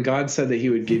 When God said that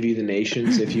he would give you the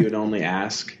nations, if you would only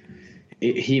ask,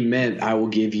 he meant, I will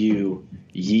give you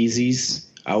Yeezys.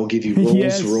 I will give you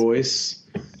Rolls Royce.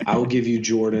 I will give you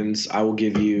Jordans. I will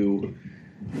give you.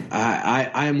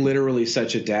 I am literally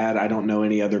such a dad. I don't know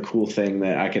any other cool thing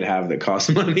that I could have that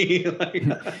costs money.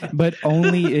 But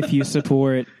only if you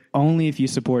support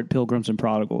Pilgrims and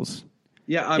Prodigals.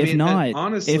 Yeah, if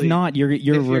not,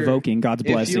 you're revoking God's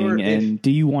blessing. And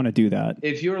do you want to do that?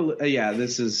 If you're,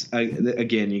 this is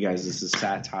again, you guys, this is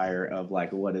satire of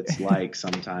like what it's like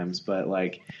sometimes. But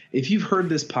like, if you've heard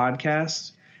this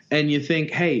podcast and you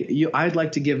think, hey, I'd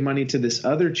like to give money to this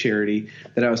other charity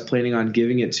that I was planning on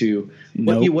giving it to,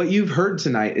 what you've heard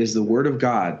tonight is the word of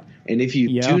God, and if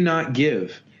you do not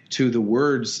give to the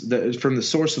words from the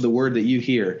source of the word that you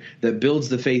hear that builds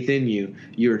the faith in you,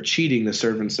 you're cheating the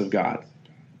servants of God.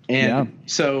 And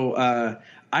so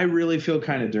I really feel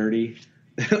kind of dirty.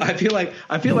 I feel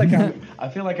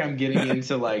like I'm getting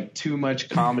into like too much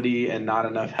comedy and not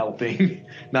enough helping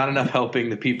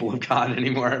the people of God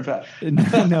anymore.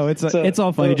 No, it's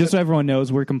all funny. Just so everyone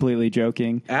knows, we're completely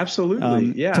joking.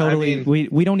 Absolutely, yeah, totally. I mean,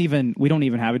 we don't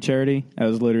even have a charity. I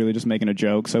was literally just making a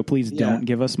joke. So please don't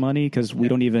give us money because we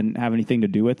don't even have anything to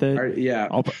do with it.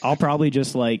 I'll probably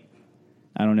just I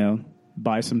don't know,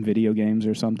 buy some video games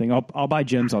or something. I'll buy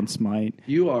gems on Smite.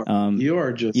 You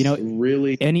are just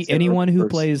really anyone who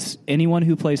plays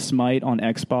Smite on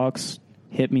Xbox,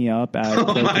 hit me up at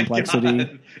Complexity.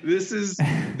 God.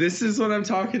 This is what I'm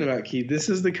talking about, Keith. This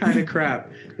is the kind of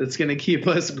crap that's going to keep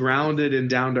us grounded and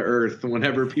down to earth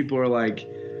whenever people are like,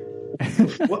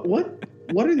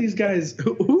 what are these guys?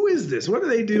 Who is this? What are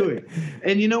they doing?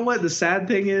 And you know what? The sad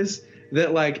thing is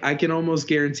that I can almost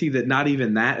guarantee that not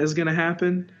even that is going to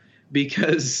happen,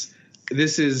 because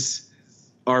this is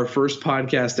our first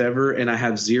podcast ever, and I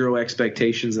have zero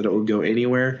expectations that it will go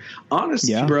anywhere.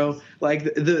 Honestly, bro,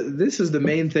 this is the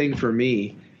main thing for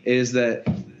me is that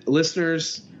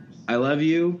listeners, I love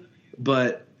you,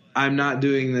 but I'm not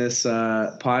doing this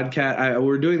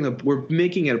podcast. We're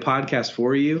making it a podcast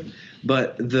for you,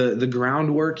 but the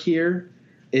groundwork here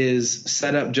is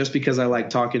set up just because I like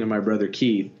talking to my brother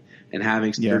Keith and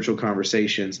having spiritual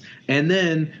conversations. And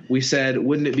then we said,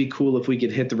 wouldn't it be cool if we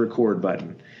could hit the record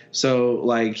button?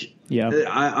 So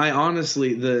I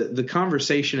honestly, the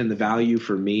conversation and the value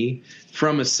for me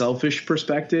from a selfish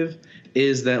perspective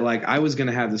is that I was going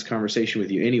to have this conversation with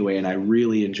you anyway, and I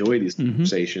really enjoy these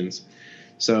conversations.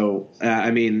 So,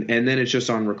 and then it's just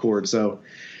on record. So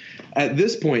at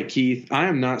this point, Keith, I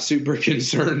am not super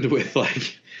concerned with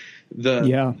like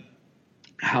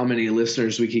how many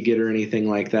listeners we could get or anything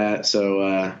like that.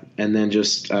 So, and then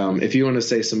just if you want to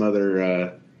say some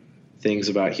other things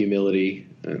about humility.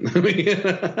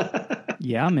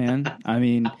 Yeah, man. I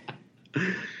mean,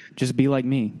 just be like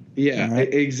me. Yeah,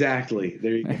 right? Exactly.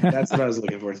 There you go. That's what I was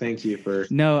looking for. Thank you for.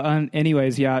 No,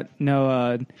 anyways,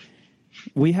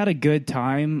 we had a good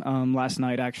time last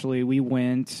night. Actually, we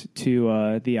went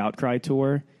to the Outcry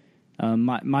tour.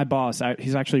 My boss,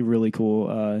 he's actually really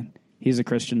cool. He's a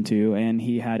Christian too, and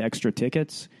he had extra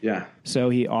tickets. Yeah. So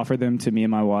he offered them to me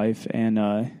and my wife,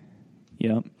 and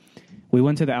we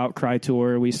went to the Outcry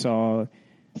tour. We saw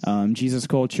Jesus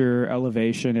Culture,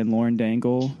 Elevation, and Lauren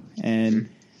Dangle. And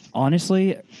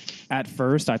honestly, at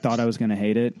first, I thought I was going to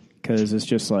hate it because it's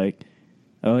just like,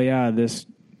 oh yeah, this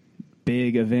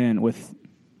big event with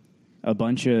a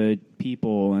bunch of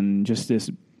people and just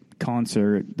this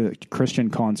concert, the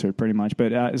Christian concert, pretty much.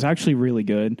 But it's actually really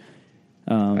good.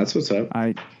 That's what's up.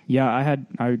 I had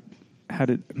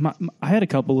a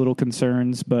couple little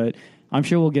concerns, but I'm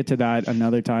sure we'll get to that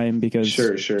another time because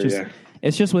sure,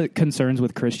 it's just what concerns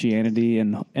with Christianity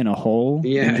in a whole.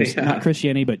 Not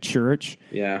Christianity, but church.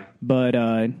 Yeah. But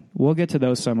we'll get to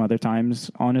those some other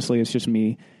times. Honestly, it's just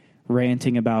me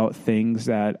ranting about things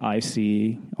that I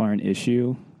see are an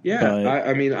issue. Yeah,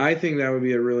 I mean, I think that would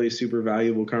be a really super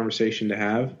valuable conversation to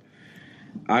have.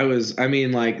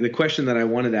 The question that I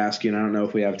wanted to ask you, and I don't know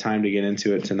if we have time to get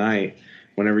into it tonight,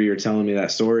 whenever you're telling me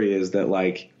that story, is that,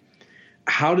 like,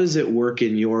 how does it work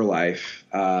in your life,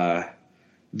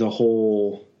 the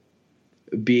whole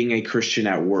being a Christian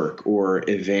at work or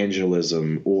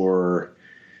evangelism, or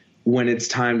when it's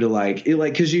time to,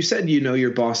 because you said,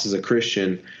 your boss is a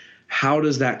Christian. How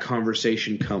does that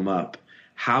conversation come up?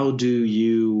 How do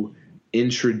you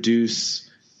introduce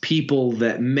people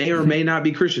that may or may not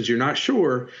be Christians? You're not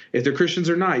sure if they're Christians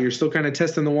or not. You're still kind of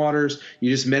testing the waters. You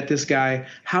just met this guy.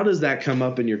 How does that come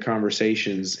up in your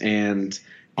conversations? And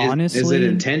honestly, is it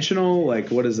intentional? Like,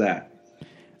 what is that?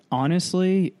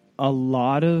 Honestly, a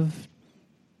lot of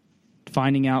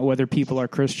finding out whether people are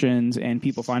Christians and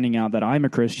people finding out that I'm a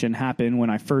Christian happened when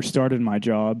I first started my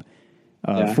job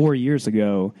 4 years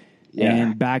ago. Yeah.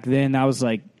 And back then that was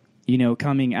like,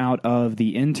 coming out of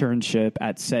the internship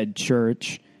at said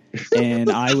church. And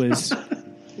I was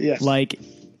like,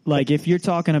 if you're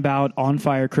talking about on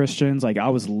fire Christians, like I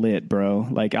was lit, bro.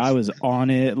 Like I was on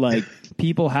it. Like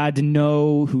people had to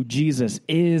know who Jesus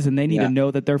is, and they need to know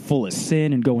that they're full of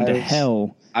sin and going to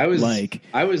hell. I was there.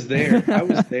 I was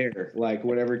there. Like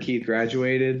whenever Keith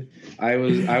graduated, I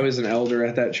was an elder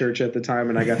at that church at the time,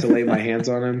 and I got to lay my hands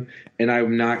on him. And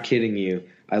I'm not kidding you.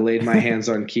 I laid my hands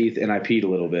on Keith and I peed a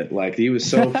little bit. Like he was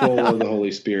so full of the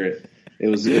Holy Spirit. It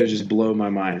was just blow my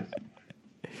mind.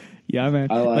 Yeah, man.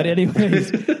 But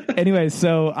anyways,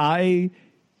 so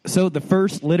the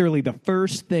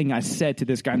first thing I said to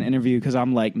this guy in the interview, because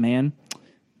I'm like, man,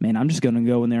 I'm just going to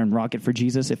go in there and rock it for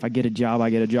Jesus. If I get a job, I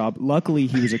get a job. Luckily,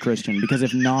 he was a Christian, because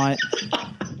if not,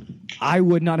 I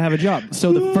would not have a job.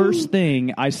 So the first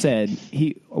thing I said,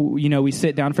 we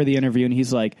sit down for the interview, and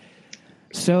he's like,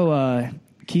 so,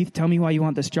 Keith, tell me why you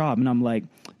want this job. And I'm like,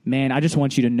 man, I just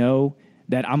want you to know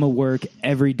that I'm going to work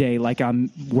every day like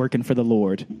I'm working for the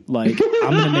Lord. Like,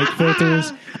 I'm going to make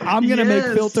filters. I'm going to make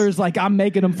filters like I'm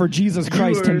making them for Jesus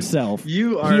Christ himself.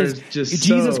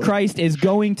 Jesus Christ is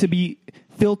going to be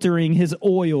filtering his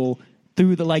oil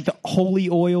through the holy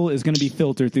oil is going to be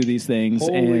filtered through these things.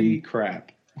 Holy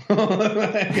crap. Oh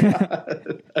my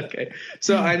God. Okay.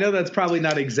 So I know that's probably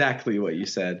not exactly what you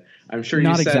said. I'm sure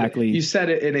you said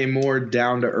it in a more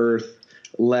down to earth,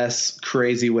 less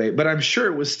crazy way, but I'm sure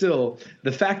it was still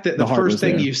the fact that the first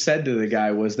thing you said to the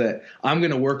guy was that I'm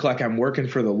going to work like I'm working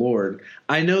for the Lord.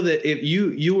 I know that if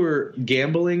you were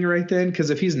gambling right then, because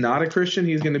if he's not a Christian,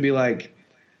 he's going to be like,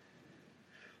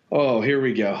 oh, here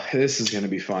we go. This is going to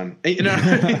be fun.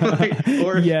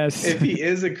 Or yes. If he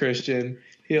is a Christian,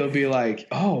 he'll be like,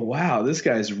 oh, wow, this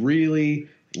guy's really,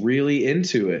 really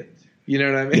into it. You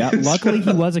know what I mean? Yeah, luckily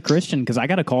he was a Christian, because I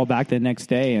got a call back the next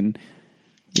day, and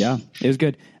yeah, it was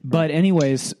good. But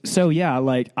anyways, so yeah,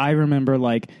 I remember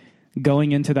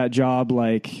going into that job,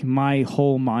 my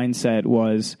whole mindset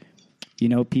was,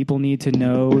 people need to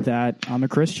know that I'm a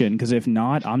Christian, because if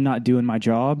not, I'm not doing my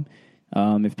job.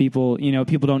 If people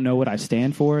don't know what I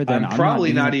stand for, then I'm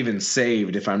probably not even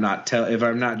saved if I'm not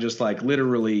just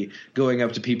literally going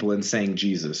up to people and saying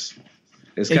Jesus.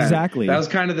 Exactly. That was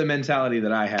kind of the mentality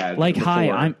that I had.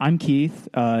 Hi, I'm Keith.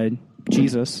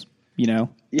 Jesus.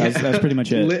 That's pretty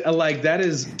much it. That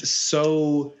is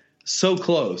so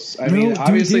close. I mean,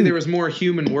 obviously there was more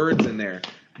human words in there,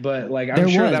 but like I'm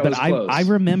sure that was close. I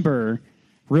remember,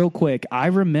 real quick,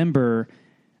 there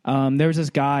was this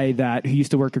guy who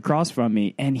used to work across from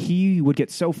me, and he would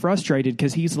get so frustrated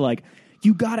because he's like,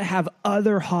 you got to have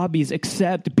other hobbies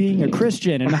except being a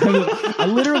Christian. And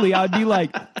I'd be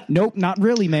like, nope, not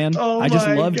really, man. I just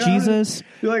love Jesus.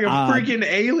 You're like a freaking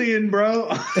alien,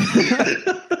 bro.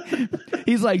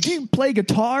 He's like, do you play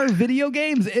guitar, video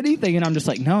games, anything? And I'm just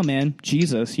like, no, man,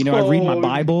 Jesus. I read my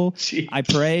Bible. Geez. I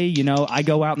pray. I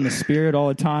go out in the Spirit all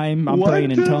the time. I'm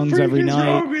praying in tongues every night.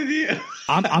 What's wrong with you?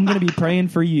 I'm going to be praying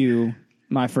for you,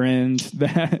 my friend.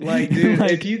 Dude,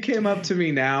 if you came up to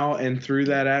me now and threw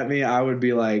that at me, I would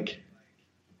be like,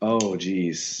 oh,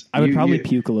 geez. I would probably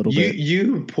puke a little bit.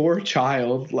 You poor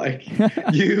child. Like,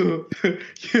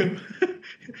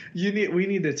 we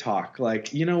need to talk.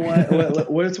 Like, you know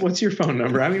what? What's your phone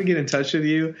number? I'm going to get in touch with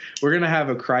you. We're going to have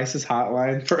a crisis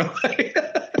hotline for like...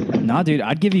 Nah, dude,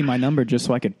 I'd give you my number just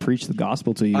so I could preach the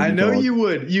gospel to you. I know you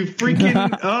would. You freaking,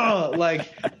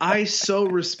 I so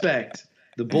respect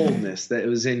the boldness that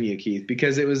was in you, Keith,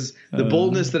 because it was the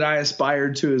boldness that I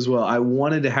aspired to as well. I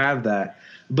wanted to have that.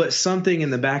 But something in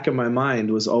the back of my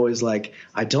mind was always like,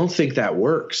 I don't think that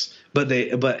works, but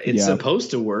it's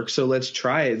supposed to work. So let's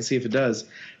try it and see if it does.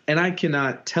 And I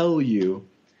cannot tell you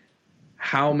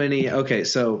how many. Okay.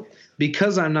 So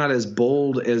because I'm not as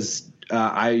bold as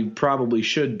I probably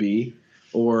should be,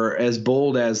 or as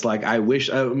bold as like I wish.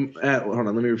 Hold on,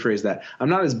 let me rephrase that. I'm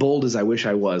not as bold as I wish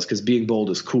I was, because being bold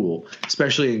is cool,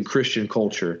 especially in Christian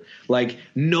culture. Like,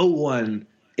 no one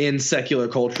in secular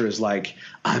culture is like,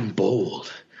 I'm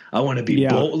bold. I want to be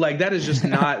bold. Like, that is just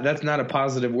not. That's not a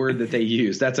positive word that they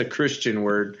use. That's a Christian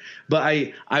word.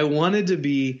 But I wanted to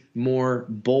be more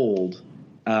bold.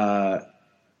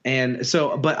 And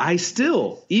so, but I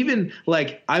still, even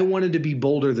like, I wanted to be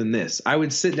bolder than this. I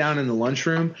would sit down in the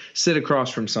lunchroom, sit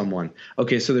across from someone.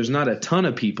 Okay, so there's not a ton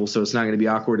of people, so it's not going to be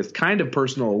awkward. It's kind of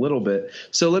personal a little bit.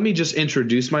 So let me just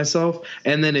introduce myself,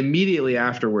 and then immediately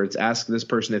afterwards ask this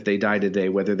person if they die today,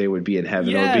 whether they would be in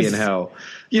heaven or be in hell.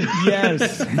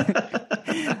 Yes.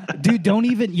 Dude, don't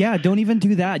even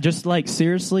do that. Just like,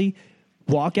 seriously,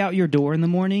 walk out your door in the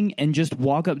morning and just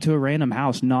walk up to a random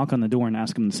house, knock on the door, and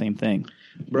ask them the same thing.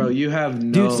 Bro, you have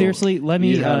no... Dude, seriously,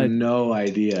 you have no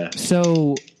idea.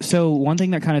 So one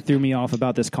thing that kind of threw me off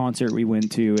about this concert we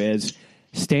went to is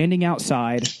standing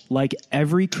outside, like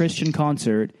every Christian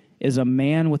concert, is a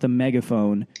man with a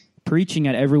megaphone preaching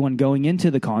at everyone going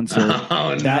into the concert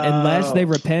that unless they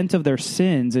repent of their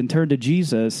sins and turn to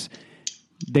Jesus,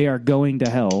 they are going to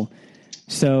hell.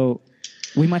 So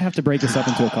we might have to break this up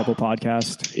into a couple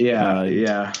podcasts.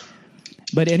 Yeah.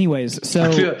 But anyways,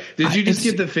 so... Did you just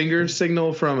get the finger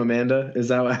signal from Amanda? Is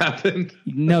that what happened?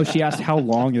 No, she asked, how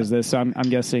long is this? So I'm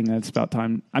guessing that's about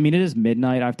time. I mean, it is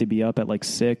midnight. I have to be up at like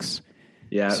 6.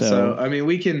 Yeah, so I mean,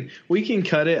 we can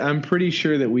cut it. I'm pretty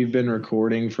sure that we've been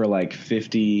recording for like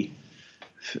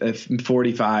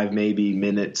 45 maybe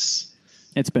minutes.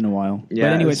 It's been a while. Yeah,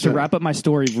 but anyways, to wrap up my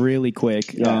story really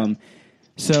quick. Yeah.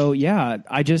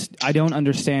 I don't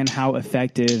understand how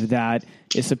effective that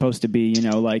is supposed to be.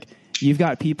 Like, you've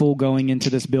got people going into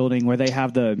this building where they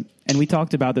have and we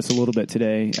talked about this a little bit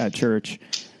today at church,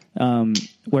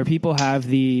 where people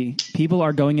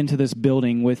are going into this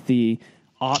building with the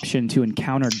option to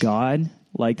encounter God.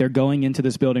 Like, they're going into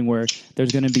this building where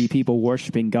there's going to be people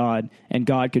worshiping God, and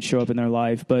God could show up in their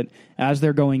life. But as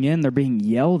they're going in, they're being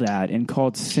yelled at and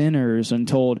called sinners and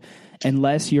told,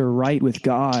 unless you're right with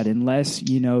God, unless,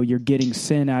 you're getting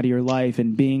sin out of your life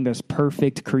and being this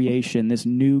perfect creation, this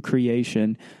new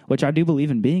creation, which I do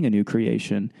believe in being a new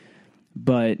creation,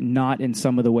 but not in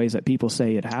some of the ways that people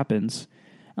say it happens.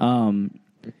 I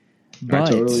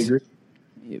totally agree.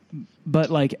 But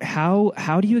like,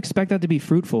 how do you expect that to be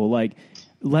fruitful? Like,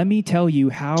 let me tell you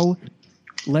and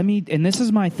this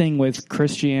is my thing with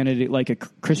Christianity, like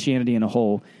Christianity in a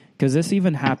whole, because this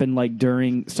even happened like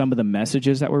during some of the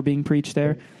messages that were being preached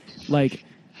there. Like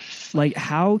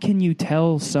how can you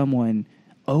tell someone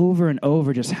over and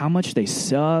over just how much they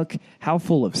suck, how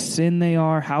full of sin they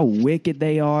are, how wicked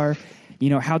they are,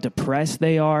 how depressed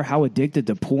they are, how addicted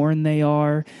to porn they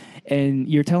are, and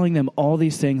you're telling them all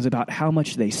these things about how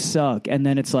much they suck, and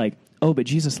then it's like, oh, but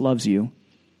Jesus loves you.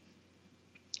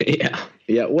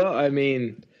 Yeah. Well, I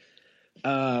mean,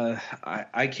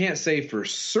 I can't say for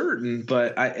certain,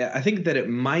 but I think that it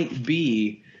might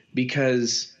be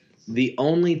because the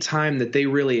only time that they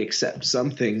really accept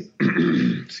something,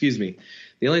 excuse me,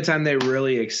 the only time they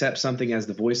really accept something as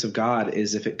the voice of God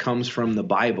is if it comes from the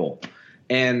Bible.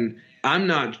 And I'm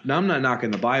not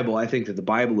knocking the Bible. I think that the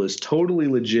Bible is totally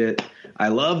legit. I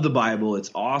love the Bible. It's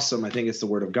awesome. I think it's the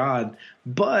Word of God.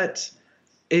 But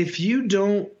if you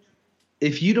don't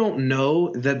if you don't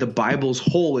know that the Bible's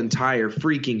whole entire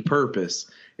freaking purpose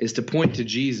is to point to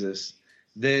Jesus,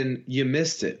 then you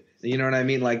missed it. You know what I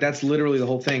mean? Like, that's literally the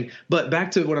whole thing. But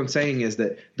back to what I'm saying is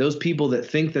that those people that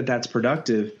think that that's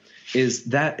productive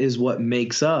that is what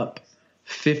makes up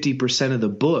 50% of the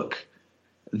book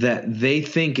that they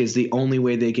think is the only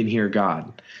way they can hear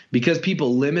God. Because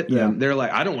people limit them. Yeah. They're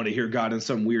like, I don't want to hear God in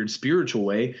some weird spiritual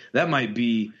way. That might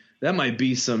be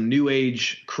some new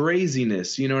age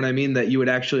craziness. You know what I mean? That you would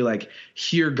actually like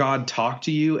hear God talk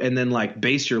to you and then like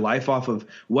base your life off of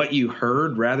what you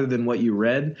heard rather than what you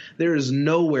read. There is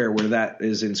nowhere where that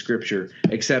is in Scripture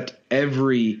except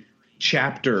every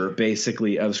chapter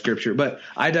basically of Scripture. But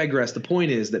I digress. The point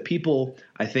is that people,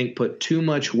 I think, put too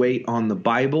much weight on the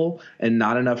Bible and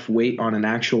not enough weight on an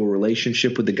actual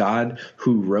relationship with the God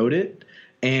who wrote it.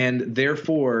 And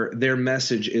therefore, their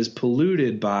message is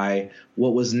polluted by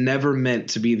what was never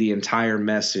meant to be the entire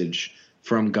message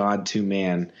from God to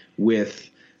man, with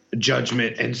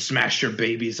judgment and smash your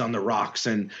babies on the rocks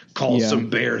and call some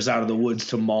bears out of the woods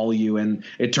to maul you, and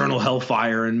eternal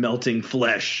hellfire and melting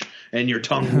flesh, and your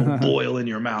tongue will boil in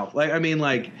your mouth. Like, I mean,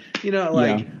 like, you know,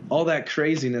 like all that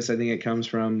craziness, I think it comes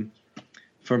from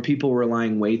people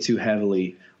relying way too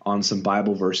heavily on some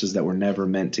Bible verses that were never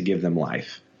meant to give them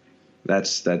life.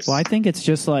 That's well, I think it's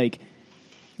just like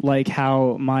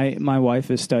how my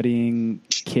wife is studying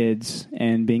kids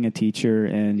and being a teacher,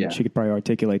 and she could probably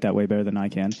articulate that way better than I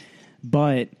can.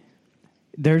 But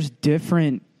there's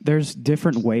different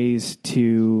ways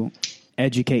to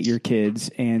educate your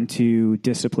kids and to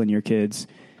discipline your kids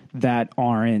that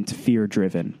aren't fear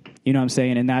driven. You know what I'm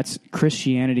saying? And that's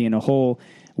Christianity in a whole.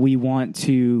 We want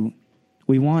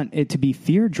it to be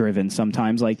fear driven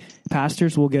sometimes. Like,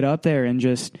 pastors will get up there and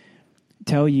just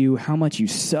tell you how much you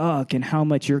suck and how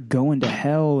much you're going to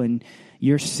hell and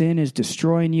your sin is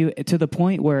destroying you, to the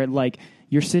point where like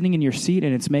you're sitting in your seat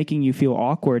and it's making you feel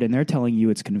awkward, and they're telling you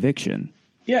it's conviction.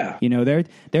 Yeah. You know,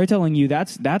 they're telling you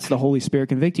that's the Holy Spirit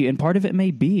convict you. And part of it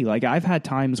may be like, I've had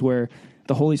times where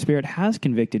the Holy Spirit has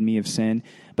convicted me of sin,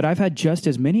 but I've had just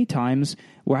as many times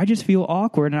where I just feel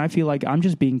awkward and I feel like I'm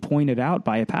just being pointed out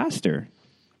by a pastor.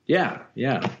 Yeah.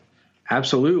 Yeah,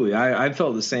 absolutely. I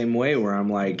felt the same way, where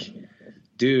I'm like,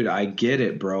 dude, I get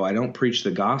it, bro. I don't preach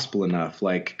the gospel enough.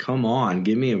 Like, come on,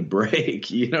 give me a break.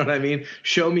 You know what I mean?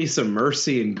 Show me some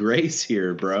mercy and grace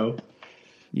here, bro.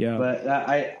 Yeah. But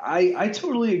I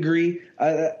totally agree.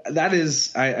 That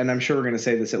is, and I'm sure we're going to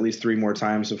say this at least 3 more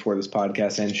times before this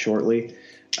podcast ends shortly.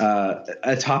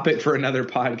 A topic for another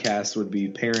podcast would be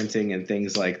parenting and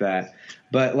things like that.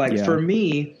 But for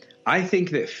me, I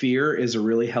think that fear is a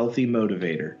really healthy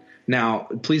motivator. Now,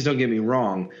 please don't get me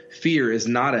wrong. Fear is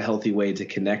not a healthy way to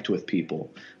connect with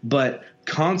people, but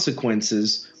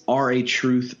consequences are a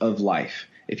truth of life.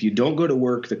 If you don't go to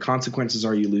work, the consequences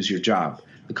are you lose your job.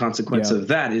 The consequence of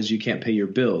that is you can't pay your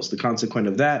bills. The consequence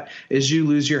of that is you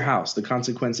lose your house. The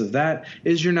consequence of that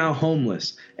is you're now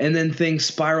homeless. And then things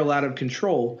spiral out of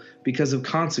control because of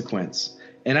consequence.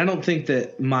 And I don't think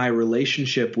that my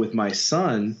relationship with my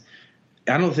son,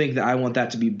 I don't think that I want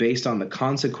that to be based on the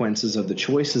consequences of the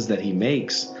choices that he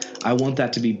makes. I want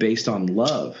that to be based on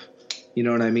love. You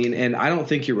know what I mean? And I don't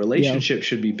think your relationship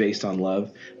should be based on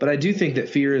love, but I do think that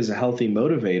fear is a healthy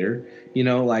motivator. You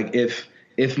know, like if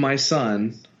my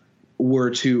son were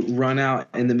to run out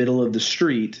in the middle of the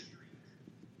street,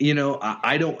 you know,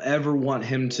 I don't ever want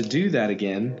him to do that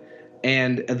again.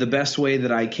 And the best way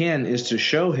that I can is to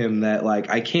show him that, like,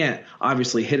 I can't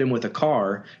obviously hit him with a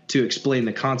car to explain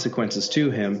the consequences to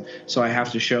him. So I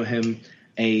have to show him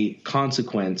a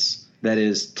consequence that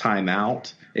is time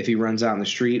out if he runs out in the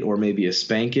street, or maybe a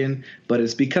spanking. But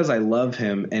it's because I love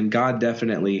him. And God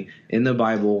definitely, in the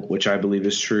Bible, which I believe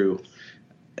is true,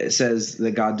 it says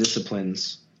that God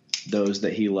disciplines those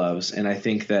that he loves. And I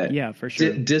think that for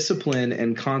sure. Discipline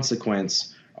and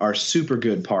consequence are super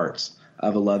good parts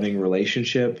of a loving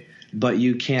relationship, but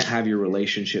you can't have your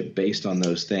relationship based on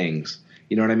those things.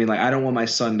 You know what I mean? Like, I don't want my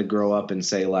son to grow up and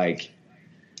say, like,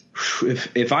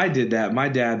 if I did that, my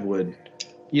dad would,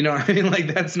 you know what I mean?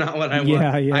 Like, that's not what I want.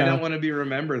 I don't want to be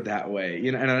remembered that way.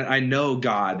 You know, and I know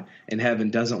God in heaven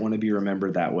doesn't want to be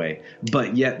remembered that way.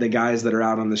 But yet the guys that are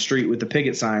out on the street with the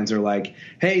picket signs are like,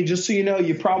 hey, just so you know,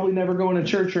 you probably never go into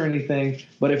church or anything,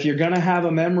 but if you're going to have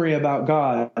a memory about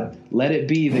God, let it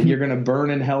be that you're going to burn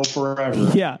in hell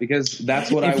forever. Yeah. Because that's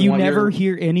what I want. If you never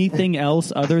hear anything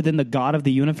else other than the God of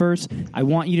the universe, I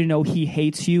want you to know he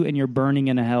hates you and you're burning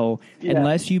in hell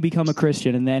unless you become a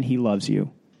Christian, and then he loves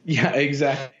you. Yeah,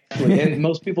 exactly. And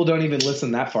most people don't even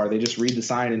listen that far. They just read the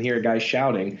sign and hear a guy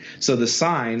shouting. So the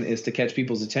sign is to catch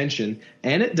people's attention,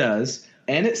 and it does.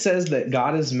 and it says that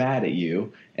God is mad at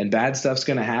you and bad stuff's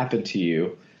going to happen to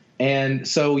you. And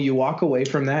so you walk away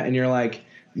from that and you're like,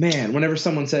 man, whenever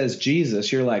someone says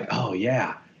Jesus, you're like, oh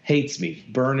yeah, hates me,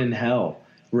 burn in hell,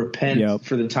 repent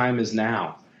for the time is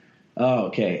now. Oh,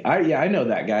 okay. I know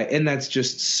that guy. And that's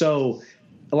just so,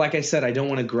 like I said, I don't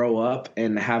want to grow up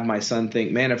and have my son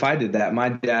think, man, if I did that, my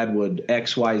dad would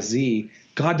X, Y, Z.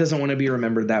 God doesn't want to be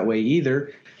remembered that way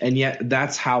either. And yet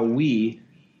that's how we,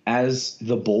 as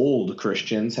the bold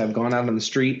Christians, have gone out on the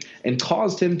street and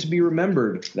caused him to be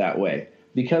remembered that way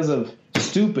because of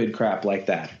stupid crap like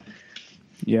that.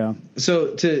 Yeah.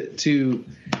 So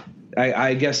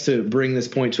I guess to bring this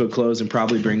point to a close and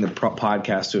probably bring the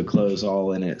podcast to a close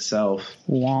all in itself.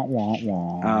 Wah, wah,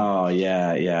 wah. Oh,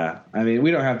 yeah. I mean,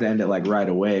 we don't have to end it like right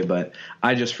away, but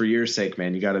I just, for your sake,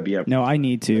 man, you got to be up. No, I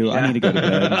need to. Yeah. I need to go to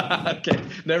bed. Okay,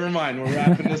 never mind. We're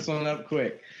wrapping this one up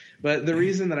quick. But the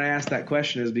reason that I asked that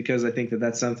question is because I think that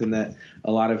that's something that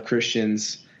a lot of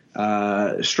Christians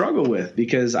struggle with,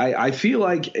 because I feel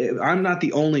like I'm not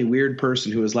the only weird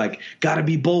person who is like, gotta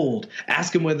be bold,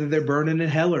 ask them whether they're burning in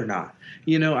hell or not.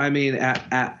 You know, I mean,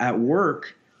 at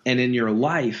work and in your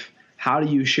life, how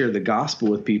do you share the gospel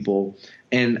with people?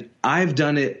 And I've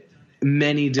done it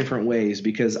many different ways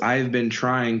because I've been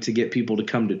trying to get people to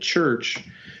come to church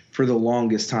for the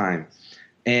longest time.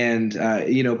 And,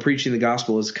 preaching the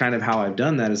gospel is kind of how I've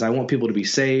done that. Is I want people to be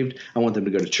saved. I want them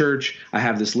to go to church. I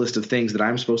have this list of things that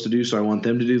I'm supposed to do, so I want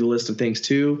them to do the list of things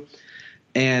too.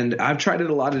 And I've tried it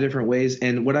a lot of different ways.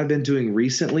 And what I've been doing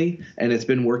recently, and it's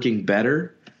been working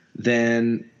better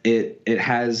than it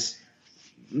has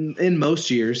in most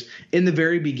years. In the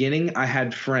very beginning, I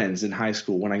had friends in high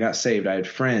school. When I got saved, I had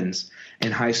friends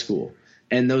in high school.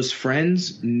 And those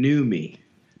friends knew me.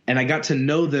 And I got to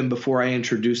know them before I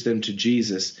introduced them to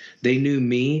Jesus. They knew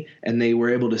me, and they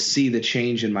were able to see the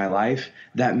change in my life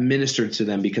that ministered to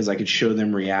them because I could show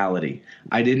them reality.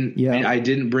 I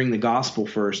didn't bring the gospel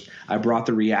first. I brought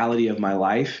the reality of my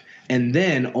life. And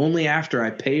then only after I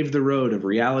paved the road of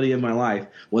reality of my life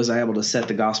was I able to set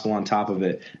the gospel on top of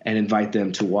it and invite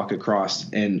them to walk across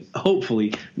and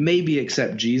hopefully maybe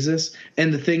accept Jesus.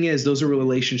 And the thing is, those are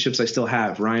relationships I still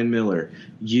have. Ryan Miller,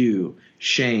 you,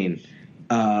 Shane,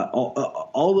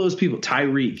 all those people,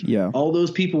 Tyreek, all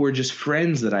those people were just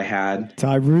friends that I had.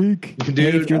 Tyreek, dude,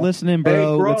 hey, if you're listening,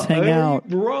 bro, let's hang out,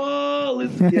 bro.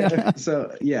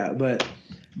 So yeah, but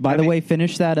by the way,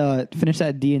 finish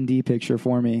that D&D picture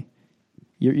for me.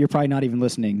 You're probably not even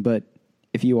listening, but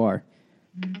if you are,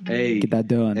 hey, get that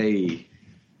done. Hey,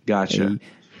 gotcha. Hey.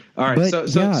 All right,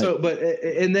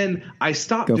 and then I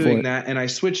stopped doing that, and I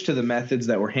switched to the methods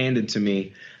that were handed to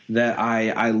me that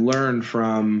I learned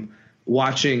from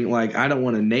watching, like, I don't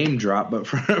want to name drop, but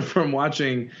from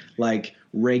watching like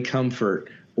Ray Comfort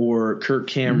or Kirk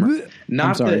Cameron.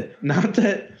 Not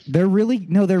that they're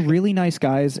really nice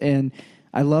guys, and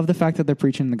I love the fact that they're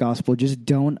preaching the gospel. Just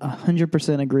don't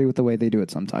 100% agree with the way they do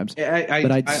it sometimes. But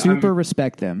I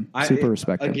respect them.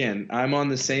 Again, I'm on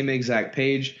the same exact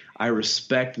page. I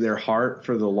respect their heart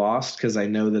for the lost because I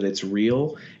know that it's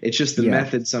real. It's just the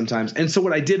method sometimes. And so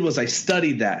what I did was I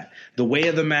studied that, the way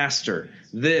of the master,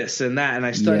 this and that, and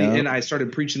I studied and I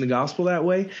started preaching the gospel that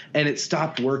way, and it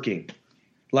stopped working.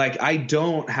 Like, I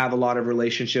don't have a lot of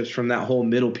relationships from that whole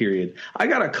middle period. I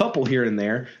got a couple here and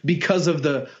there because of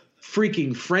the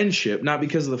freaking friendship, not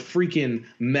because of the freaking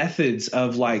methods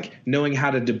of like knowing how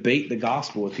to debate the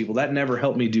gospel with people. That never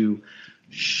helped me do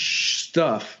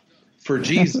stuff for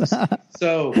Jesus.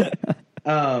 So,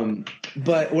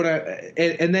 but what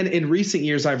and then in recent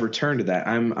years, I've returned to that.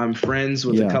 I'm friends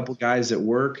with a couple guys at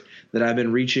work that I've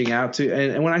been reaching out to.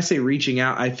 And when I say reaching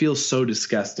out, I feel so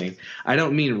disgusting. I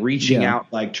don't mean reaching out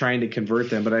like trying to convert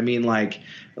them, but I mean like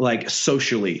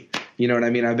socially. You know what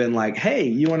I mean? I've been like, hey,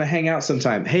 you want to hang out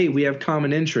sometime? Hey, we have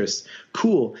common interests.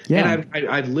 Cool. Yeah. And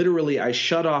I've literally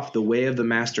shut off the way of the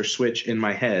master switch in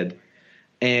my head.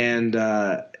 And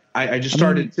I just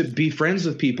started to be friends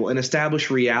with people and establish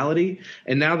reality.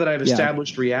 And now that I've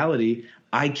established reality,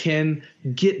 I can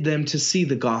get them to see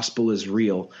the gospel is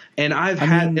real. And I've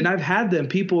had them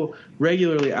people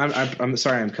regularly. I'm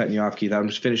sorry, I'm cutting you off, Keith. I'm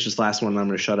just finish this last one and I'm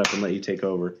going to shut up and let you take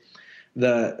over.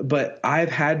 But I've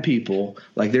had people,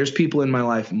 like, there's people in my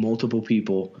life, multiple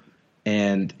people,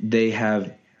 and they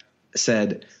have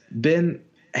said, Ben,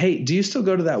 hey, do you still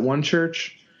go to that one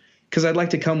church? Because I'd like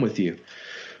to come with you.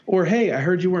 Or, hey, I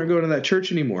heard you weren't going to that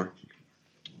church anymore.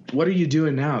 What are you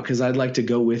doing now? Because I'd like to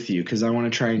go with you because I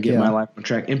want to try and get my life on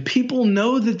track. And people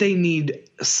know that they need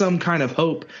some kind of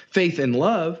hope, faith, and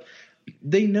love.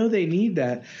 They know they need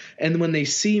that. And when they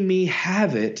see me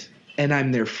have it, and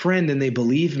I'm their friend and they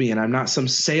believe me and I'm not some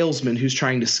salesman who's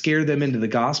trying to scare them into the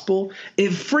gospel,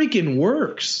 it freaking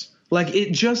works. Like,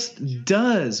 it just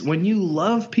does. When you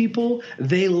love people,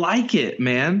 they like it,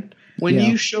 man. When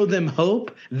you show them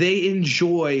hope, they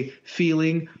enjoy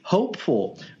feeling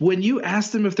hopeful. When you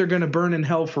ask them if they're going to burn in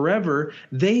hell forever,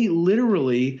 they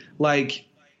literally like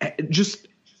just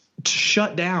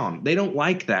shut down. They don't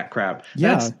like that crap.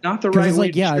 Yeah. That's not the right it's way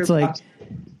like, to share the gospel.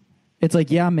 It's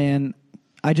like, yeah, man,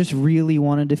 I just really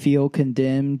wanted to feel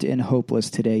condemned and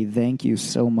hopeless today. Thank you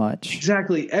so much.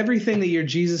 Exactly. Everything that your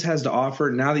Jesus has to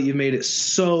offer, now that you've made it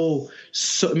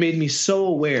made me so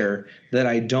aware that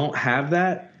I don't have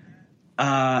that,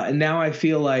 now I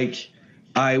feel like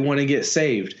I want to get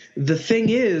saved. The thing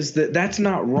is that's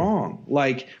not wrong.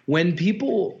 Like, when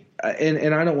people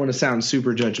and I don't want to sound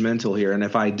super judgmental here, and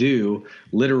if I do,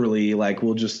 literally, like,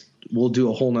 we'll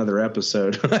do a whole nother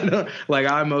episode.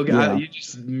 I'm okay. Yeah. You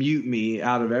just mute me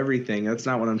out of everything. That's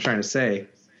not what I'm trying to say.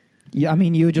 Yeah, I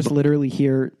mean, you would just literally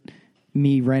hear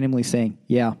me randomly saying,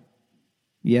 yeah.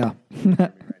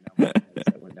 That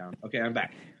went down. Okay, I'm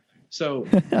back. So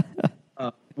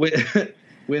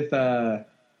with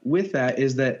that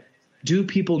is that, do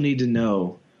people need to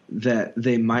know that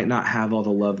they might not have all the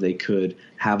love they could,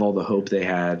 have all the hope they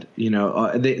had?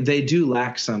 They do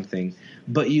lack something,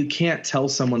 but you can't tell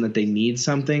someone that they need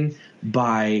something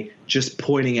by just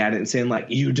pointing at it and saying, like,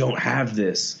 you don't have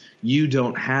this. You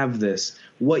don't have this.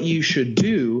 What you should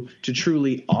do to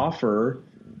truly offer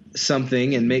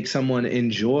something and make someone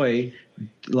enjoy,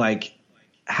 like,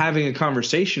 having a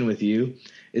conversation with you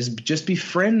is just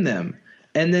befriend them.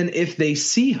 And then if they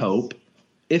see hope,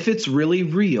 if it's really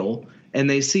real and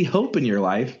they see hope in your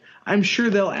life, I'm sure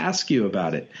they'll ask you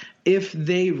about it. If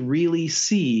they really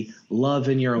see love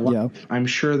in your life, I'm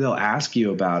sure they'll ask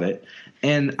you about it.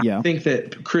 And I think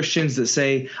that Christians that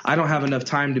say, I don't have enough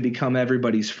time to become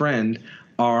everybody's friend,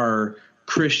 are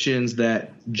Christians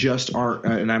that just aren't,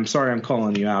 and I'm sorry I'm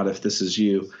calling you out if this is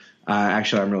you.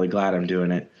 Actually, I'm really glad I'm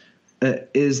doing it.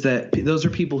 Is that those are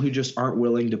people who just aren't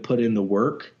willing to put in the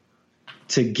work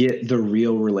to get the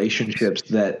real relationships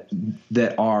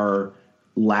that are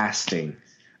lasting.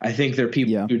 I think they're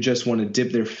people who just want to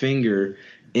dip their finger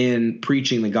in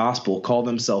preaching the gospel, call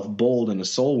themselves bold and a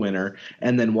soul winner,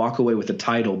 and then walk away with a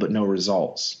title but no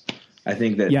results. I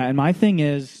think that and my thing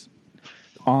is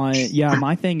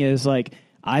like,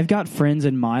 I've got friends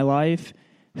in my life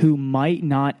who might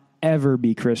not ever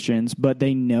be Christians, but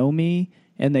they know me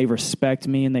and they respect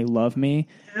me and they love me.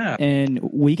 Yeah. And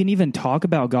we can even talk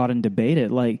about God and debate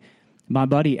it. Like, my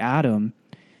buddy Adam,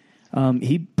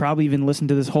 he probably even listened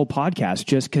to this whole podcast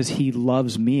just because he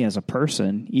loves me as a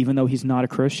person, even though he's not a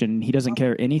Christian. He doesn't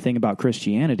care anything about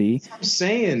Christianity. That's what I'm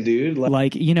saying, dude.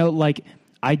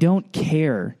 I don't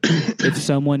care if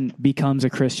someone becomes a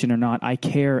Christian or not. I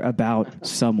care about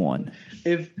someone.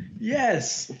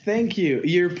 Yes, thank you.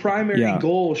 Your primary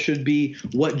goal should be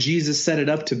what Jesus set it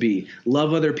up to be.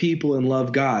 Love other people and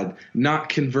love God, not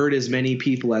convert as many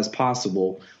people as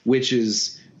possible, which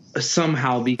is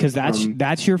somehow because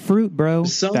that's your fruit, bro.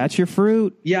 That's your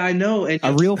fruit. Yeah, I know. And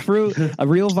a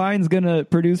real vine's gonna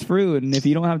produce fruit, and if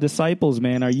you don't have disciples,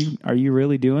 man, are you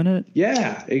really doing it?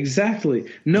 Yeah,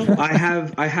 exactly. No, I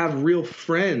have real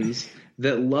friends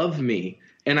that love me,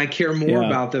 and I care more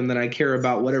about them than I care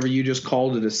about whatever you just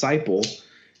called a disciple.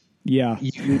 Yeah,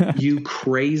 you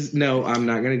crazy. No, I'm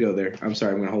not gonna go there. I'm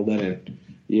sorry. I'm gonna hold that in.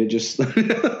 You just.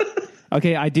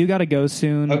 Okay, I do got to go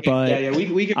soon, but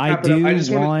we can wrap it up. I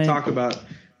just want to talk about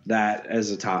that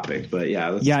as a topic, but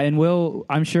and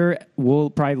I'm sure we'll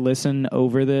probably listen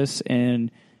over this and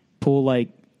pull like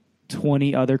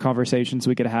 20 other conversations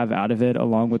we could have out of it,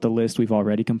 along with the list we've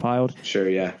already compiled. Sure,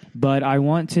 yeah. But I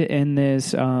want to end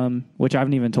this, which I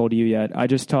haven't even told you yet. I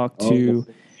just talked to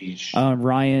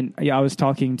Ryan. Yeah, I was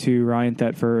talking to Ryan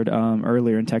Thetford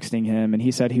earlier and texting him, and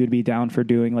he said he would be down for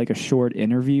doing like a short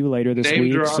interview later this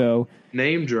week. Drop. So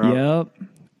name drop. Yep,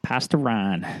 Pastor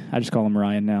Ryan. I just call him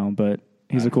Ryan now, but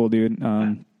he's a cool dude.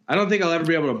 I don't think I'll ever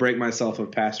be able to break myself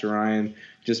of Pastor Ryan,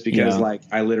 just because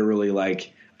I literally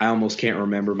I almost can't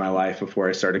remember my life before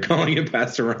I started calling him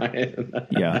Pastor Ryan.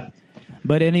 Yeah.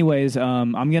 But anyways,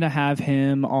 I'm going to have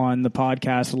him on the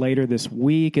podcast later this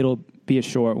week. It'll be a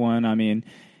short one. I mean,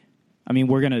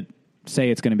 we're going to say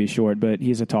it's going to be short, but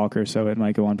he's a talker, so it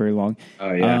might go on very long.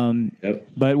 Oh, yeah. Yep.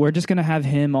 But we're just going to have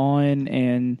him on,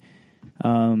 and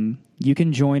you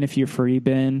can join if you're free,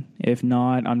 Ben. If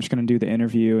not, I'm just going to do the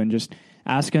interview and just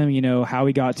ask him, how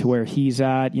he got to where he's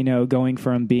at, going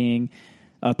from being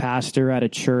a pastor at a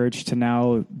church to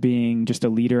now being just a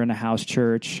leader in a house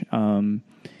church,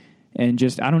 And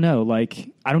just, I don't know,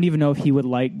 like, I don't even know if he would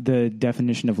like the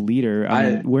definition of leader.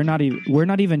 I mean, we're not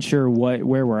even sure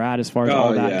where we're at as far as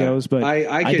all that goes. But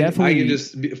I'm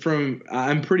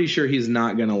pretty sure he's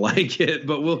not going to like it,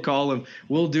 but we'll call him.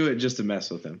 We'll do it just to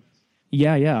mess with him.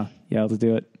 Yeah. Let's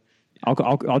do it.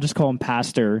 I'll just call him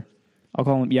Pastor. I'll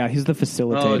call him. Yeah, he's the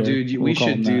facilitator. Oh, dude, we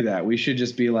should do that. We should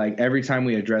just be like, every time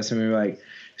we address him, we're like,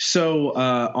 so,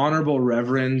 honorable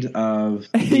Reverend of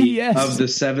the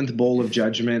seventh bowl of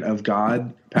judgment of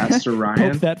God, Pastor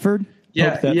Ryan. Pope Thetford?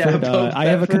 Yeah, Pope Thetford. Pope I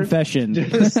have a confession.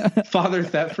 Father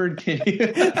Thetford, can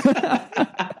you?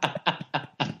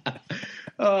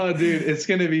 Oh, dude, it's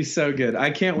going to be so good.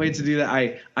 I can't wait to do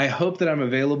that. I hope that I'm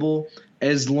available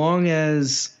as long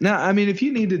as – now, I mean, if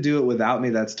you need to do it without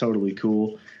me, that's totally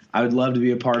cool. I would love to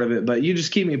be a part of it, but you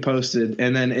just keep me posted.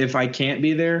 And then if I can't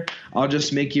be there, I'll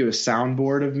just make you a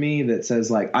soundboard of me that says,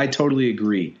 like, I totally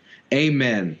agree.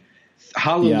 Amen.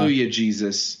 Hallelujah,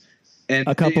 Jesus. And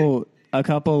a couple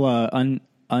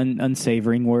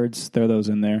unsavoring words, throw those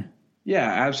in there. Yeah,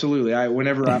 absolutely.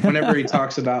 Whenever he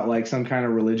talks about like some kind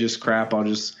of religious crap,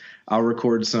 I'll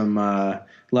record some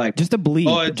like just a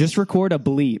bleep. Just record a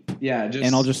bleep. Yeah,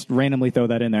 and I'll just randomly throw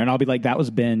that in there, and I'll be like, "That was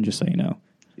Ben," just so you know.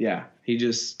 Yeah, he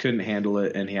just couldn't handle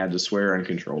it, and he had to swear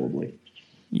uncontrollably.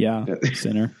 Yeah,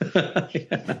 sinner.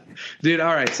 Yeah. Dude,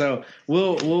 all right, so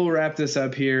we'll wrap this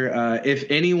up here. If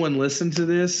anyone listened to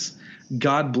this,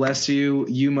 God bless you.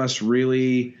 You must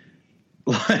really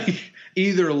like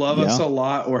either love us a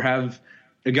lot or have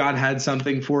God had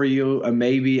something for you.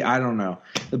 Maybe, I don't know.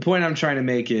 The point I'm trying to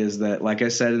make is that, like I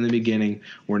said in the beginning,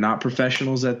 we're not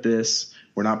professionals at this.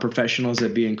 We're not professionals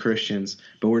at being Christians,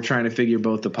 but we're trying to figure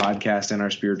both the podcast and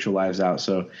our spiritual lives out.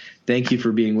 So thank you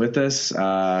for being with us.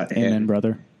 Amen,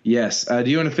 brother. Yes. Do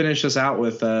you want to finish us out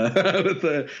with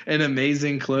an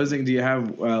amazing closing? Do you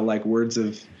have like words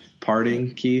of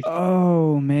parting, Keith?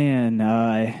 Oh man.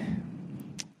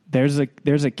 There's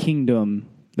a kingdom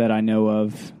that I know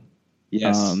of.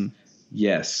 Yes.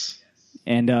 Yes.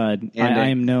 And I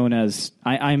am known as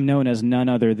none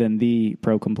other than the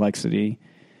Pro Complexity.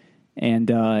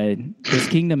 And this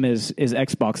kingdom is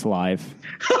Xbox Live.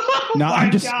 No,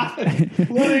 I'm just joking.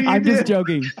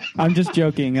 I'm just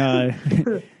joking.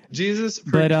 Jesus,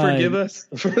 forgive us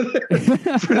for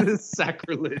this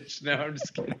sacrilege. No, I'm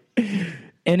just kidding.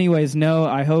 Anyways, no,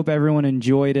 I hope everyone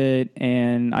enjoyed it,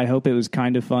 and I hope it was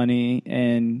kind of funny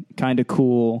and kind of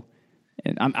cool.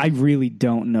 And I really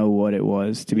don't know what it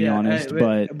was, to be honest,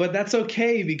 but that's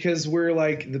okay because we're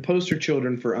like the poster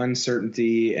children for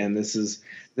uncertainty, and this is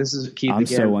Keith again.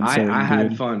 So uncertain, I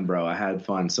had fun, bro. I had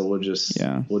fun, so we'll just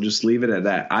leave it at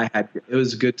that. It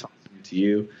was good talking to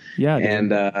you. Yeah,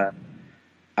 and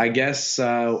I guess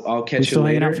I'll catch you still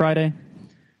later. Hanging out Friday?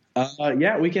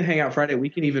 Yeah, we can hang out Friday. We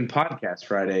can even podcast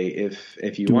Friday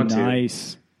if you want to.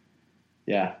 Nice.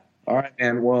 Yeah. All right,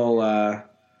 man. Well,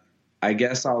 I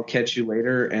guess I'll catch you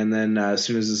later, and then as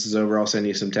soon as this is over, I'll send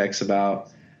you some texts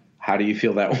about how do you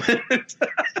feel that went.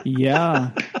 Yeah,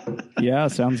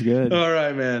 sounds good. All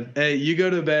right, man. Hey, you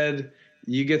go to bed,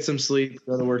 you get some sleep,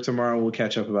 go to work tomorrow, and we'll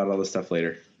catch up about all this stuff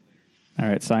later. All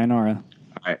right, sayonara.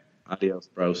 All right, adios,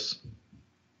 bros.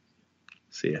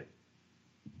 See ya.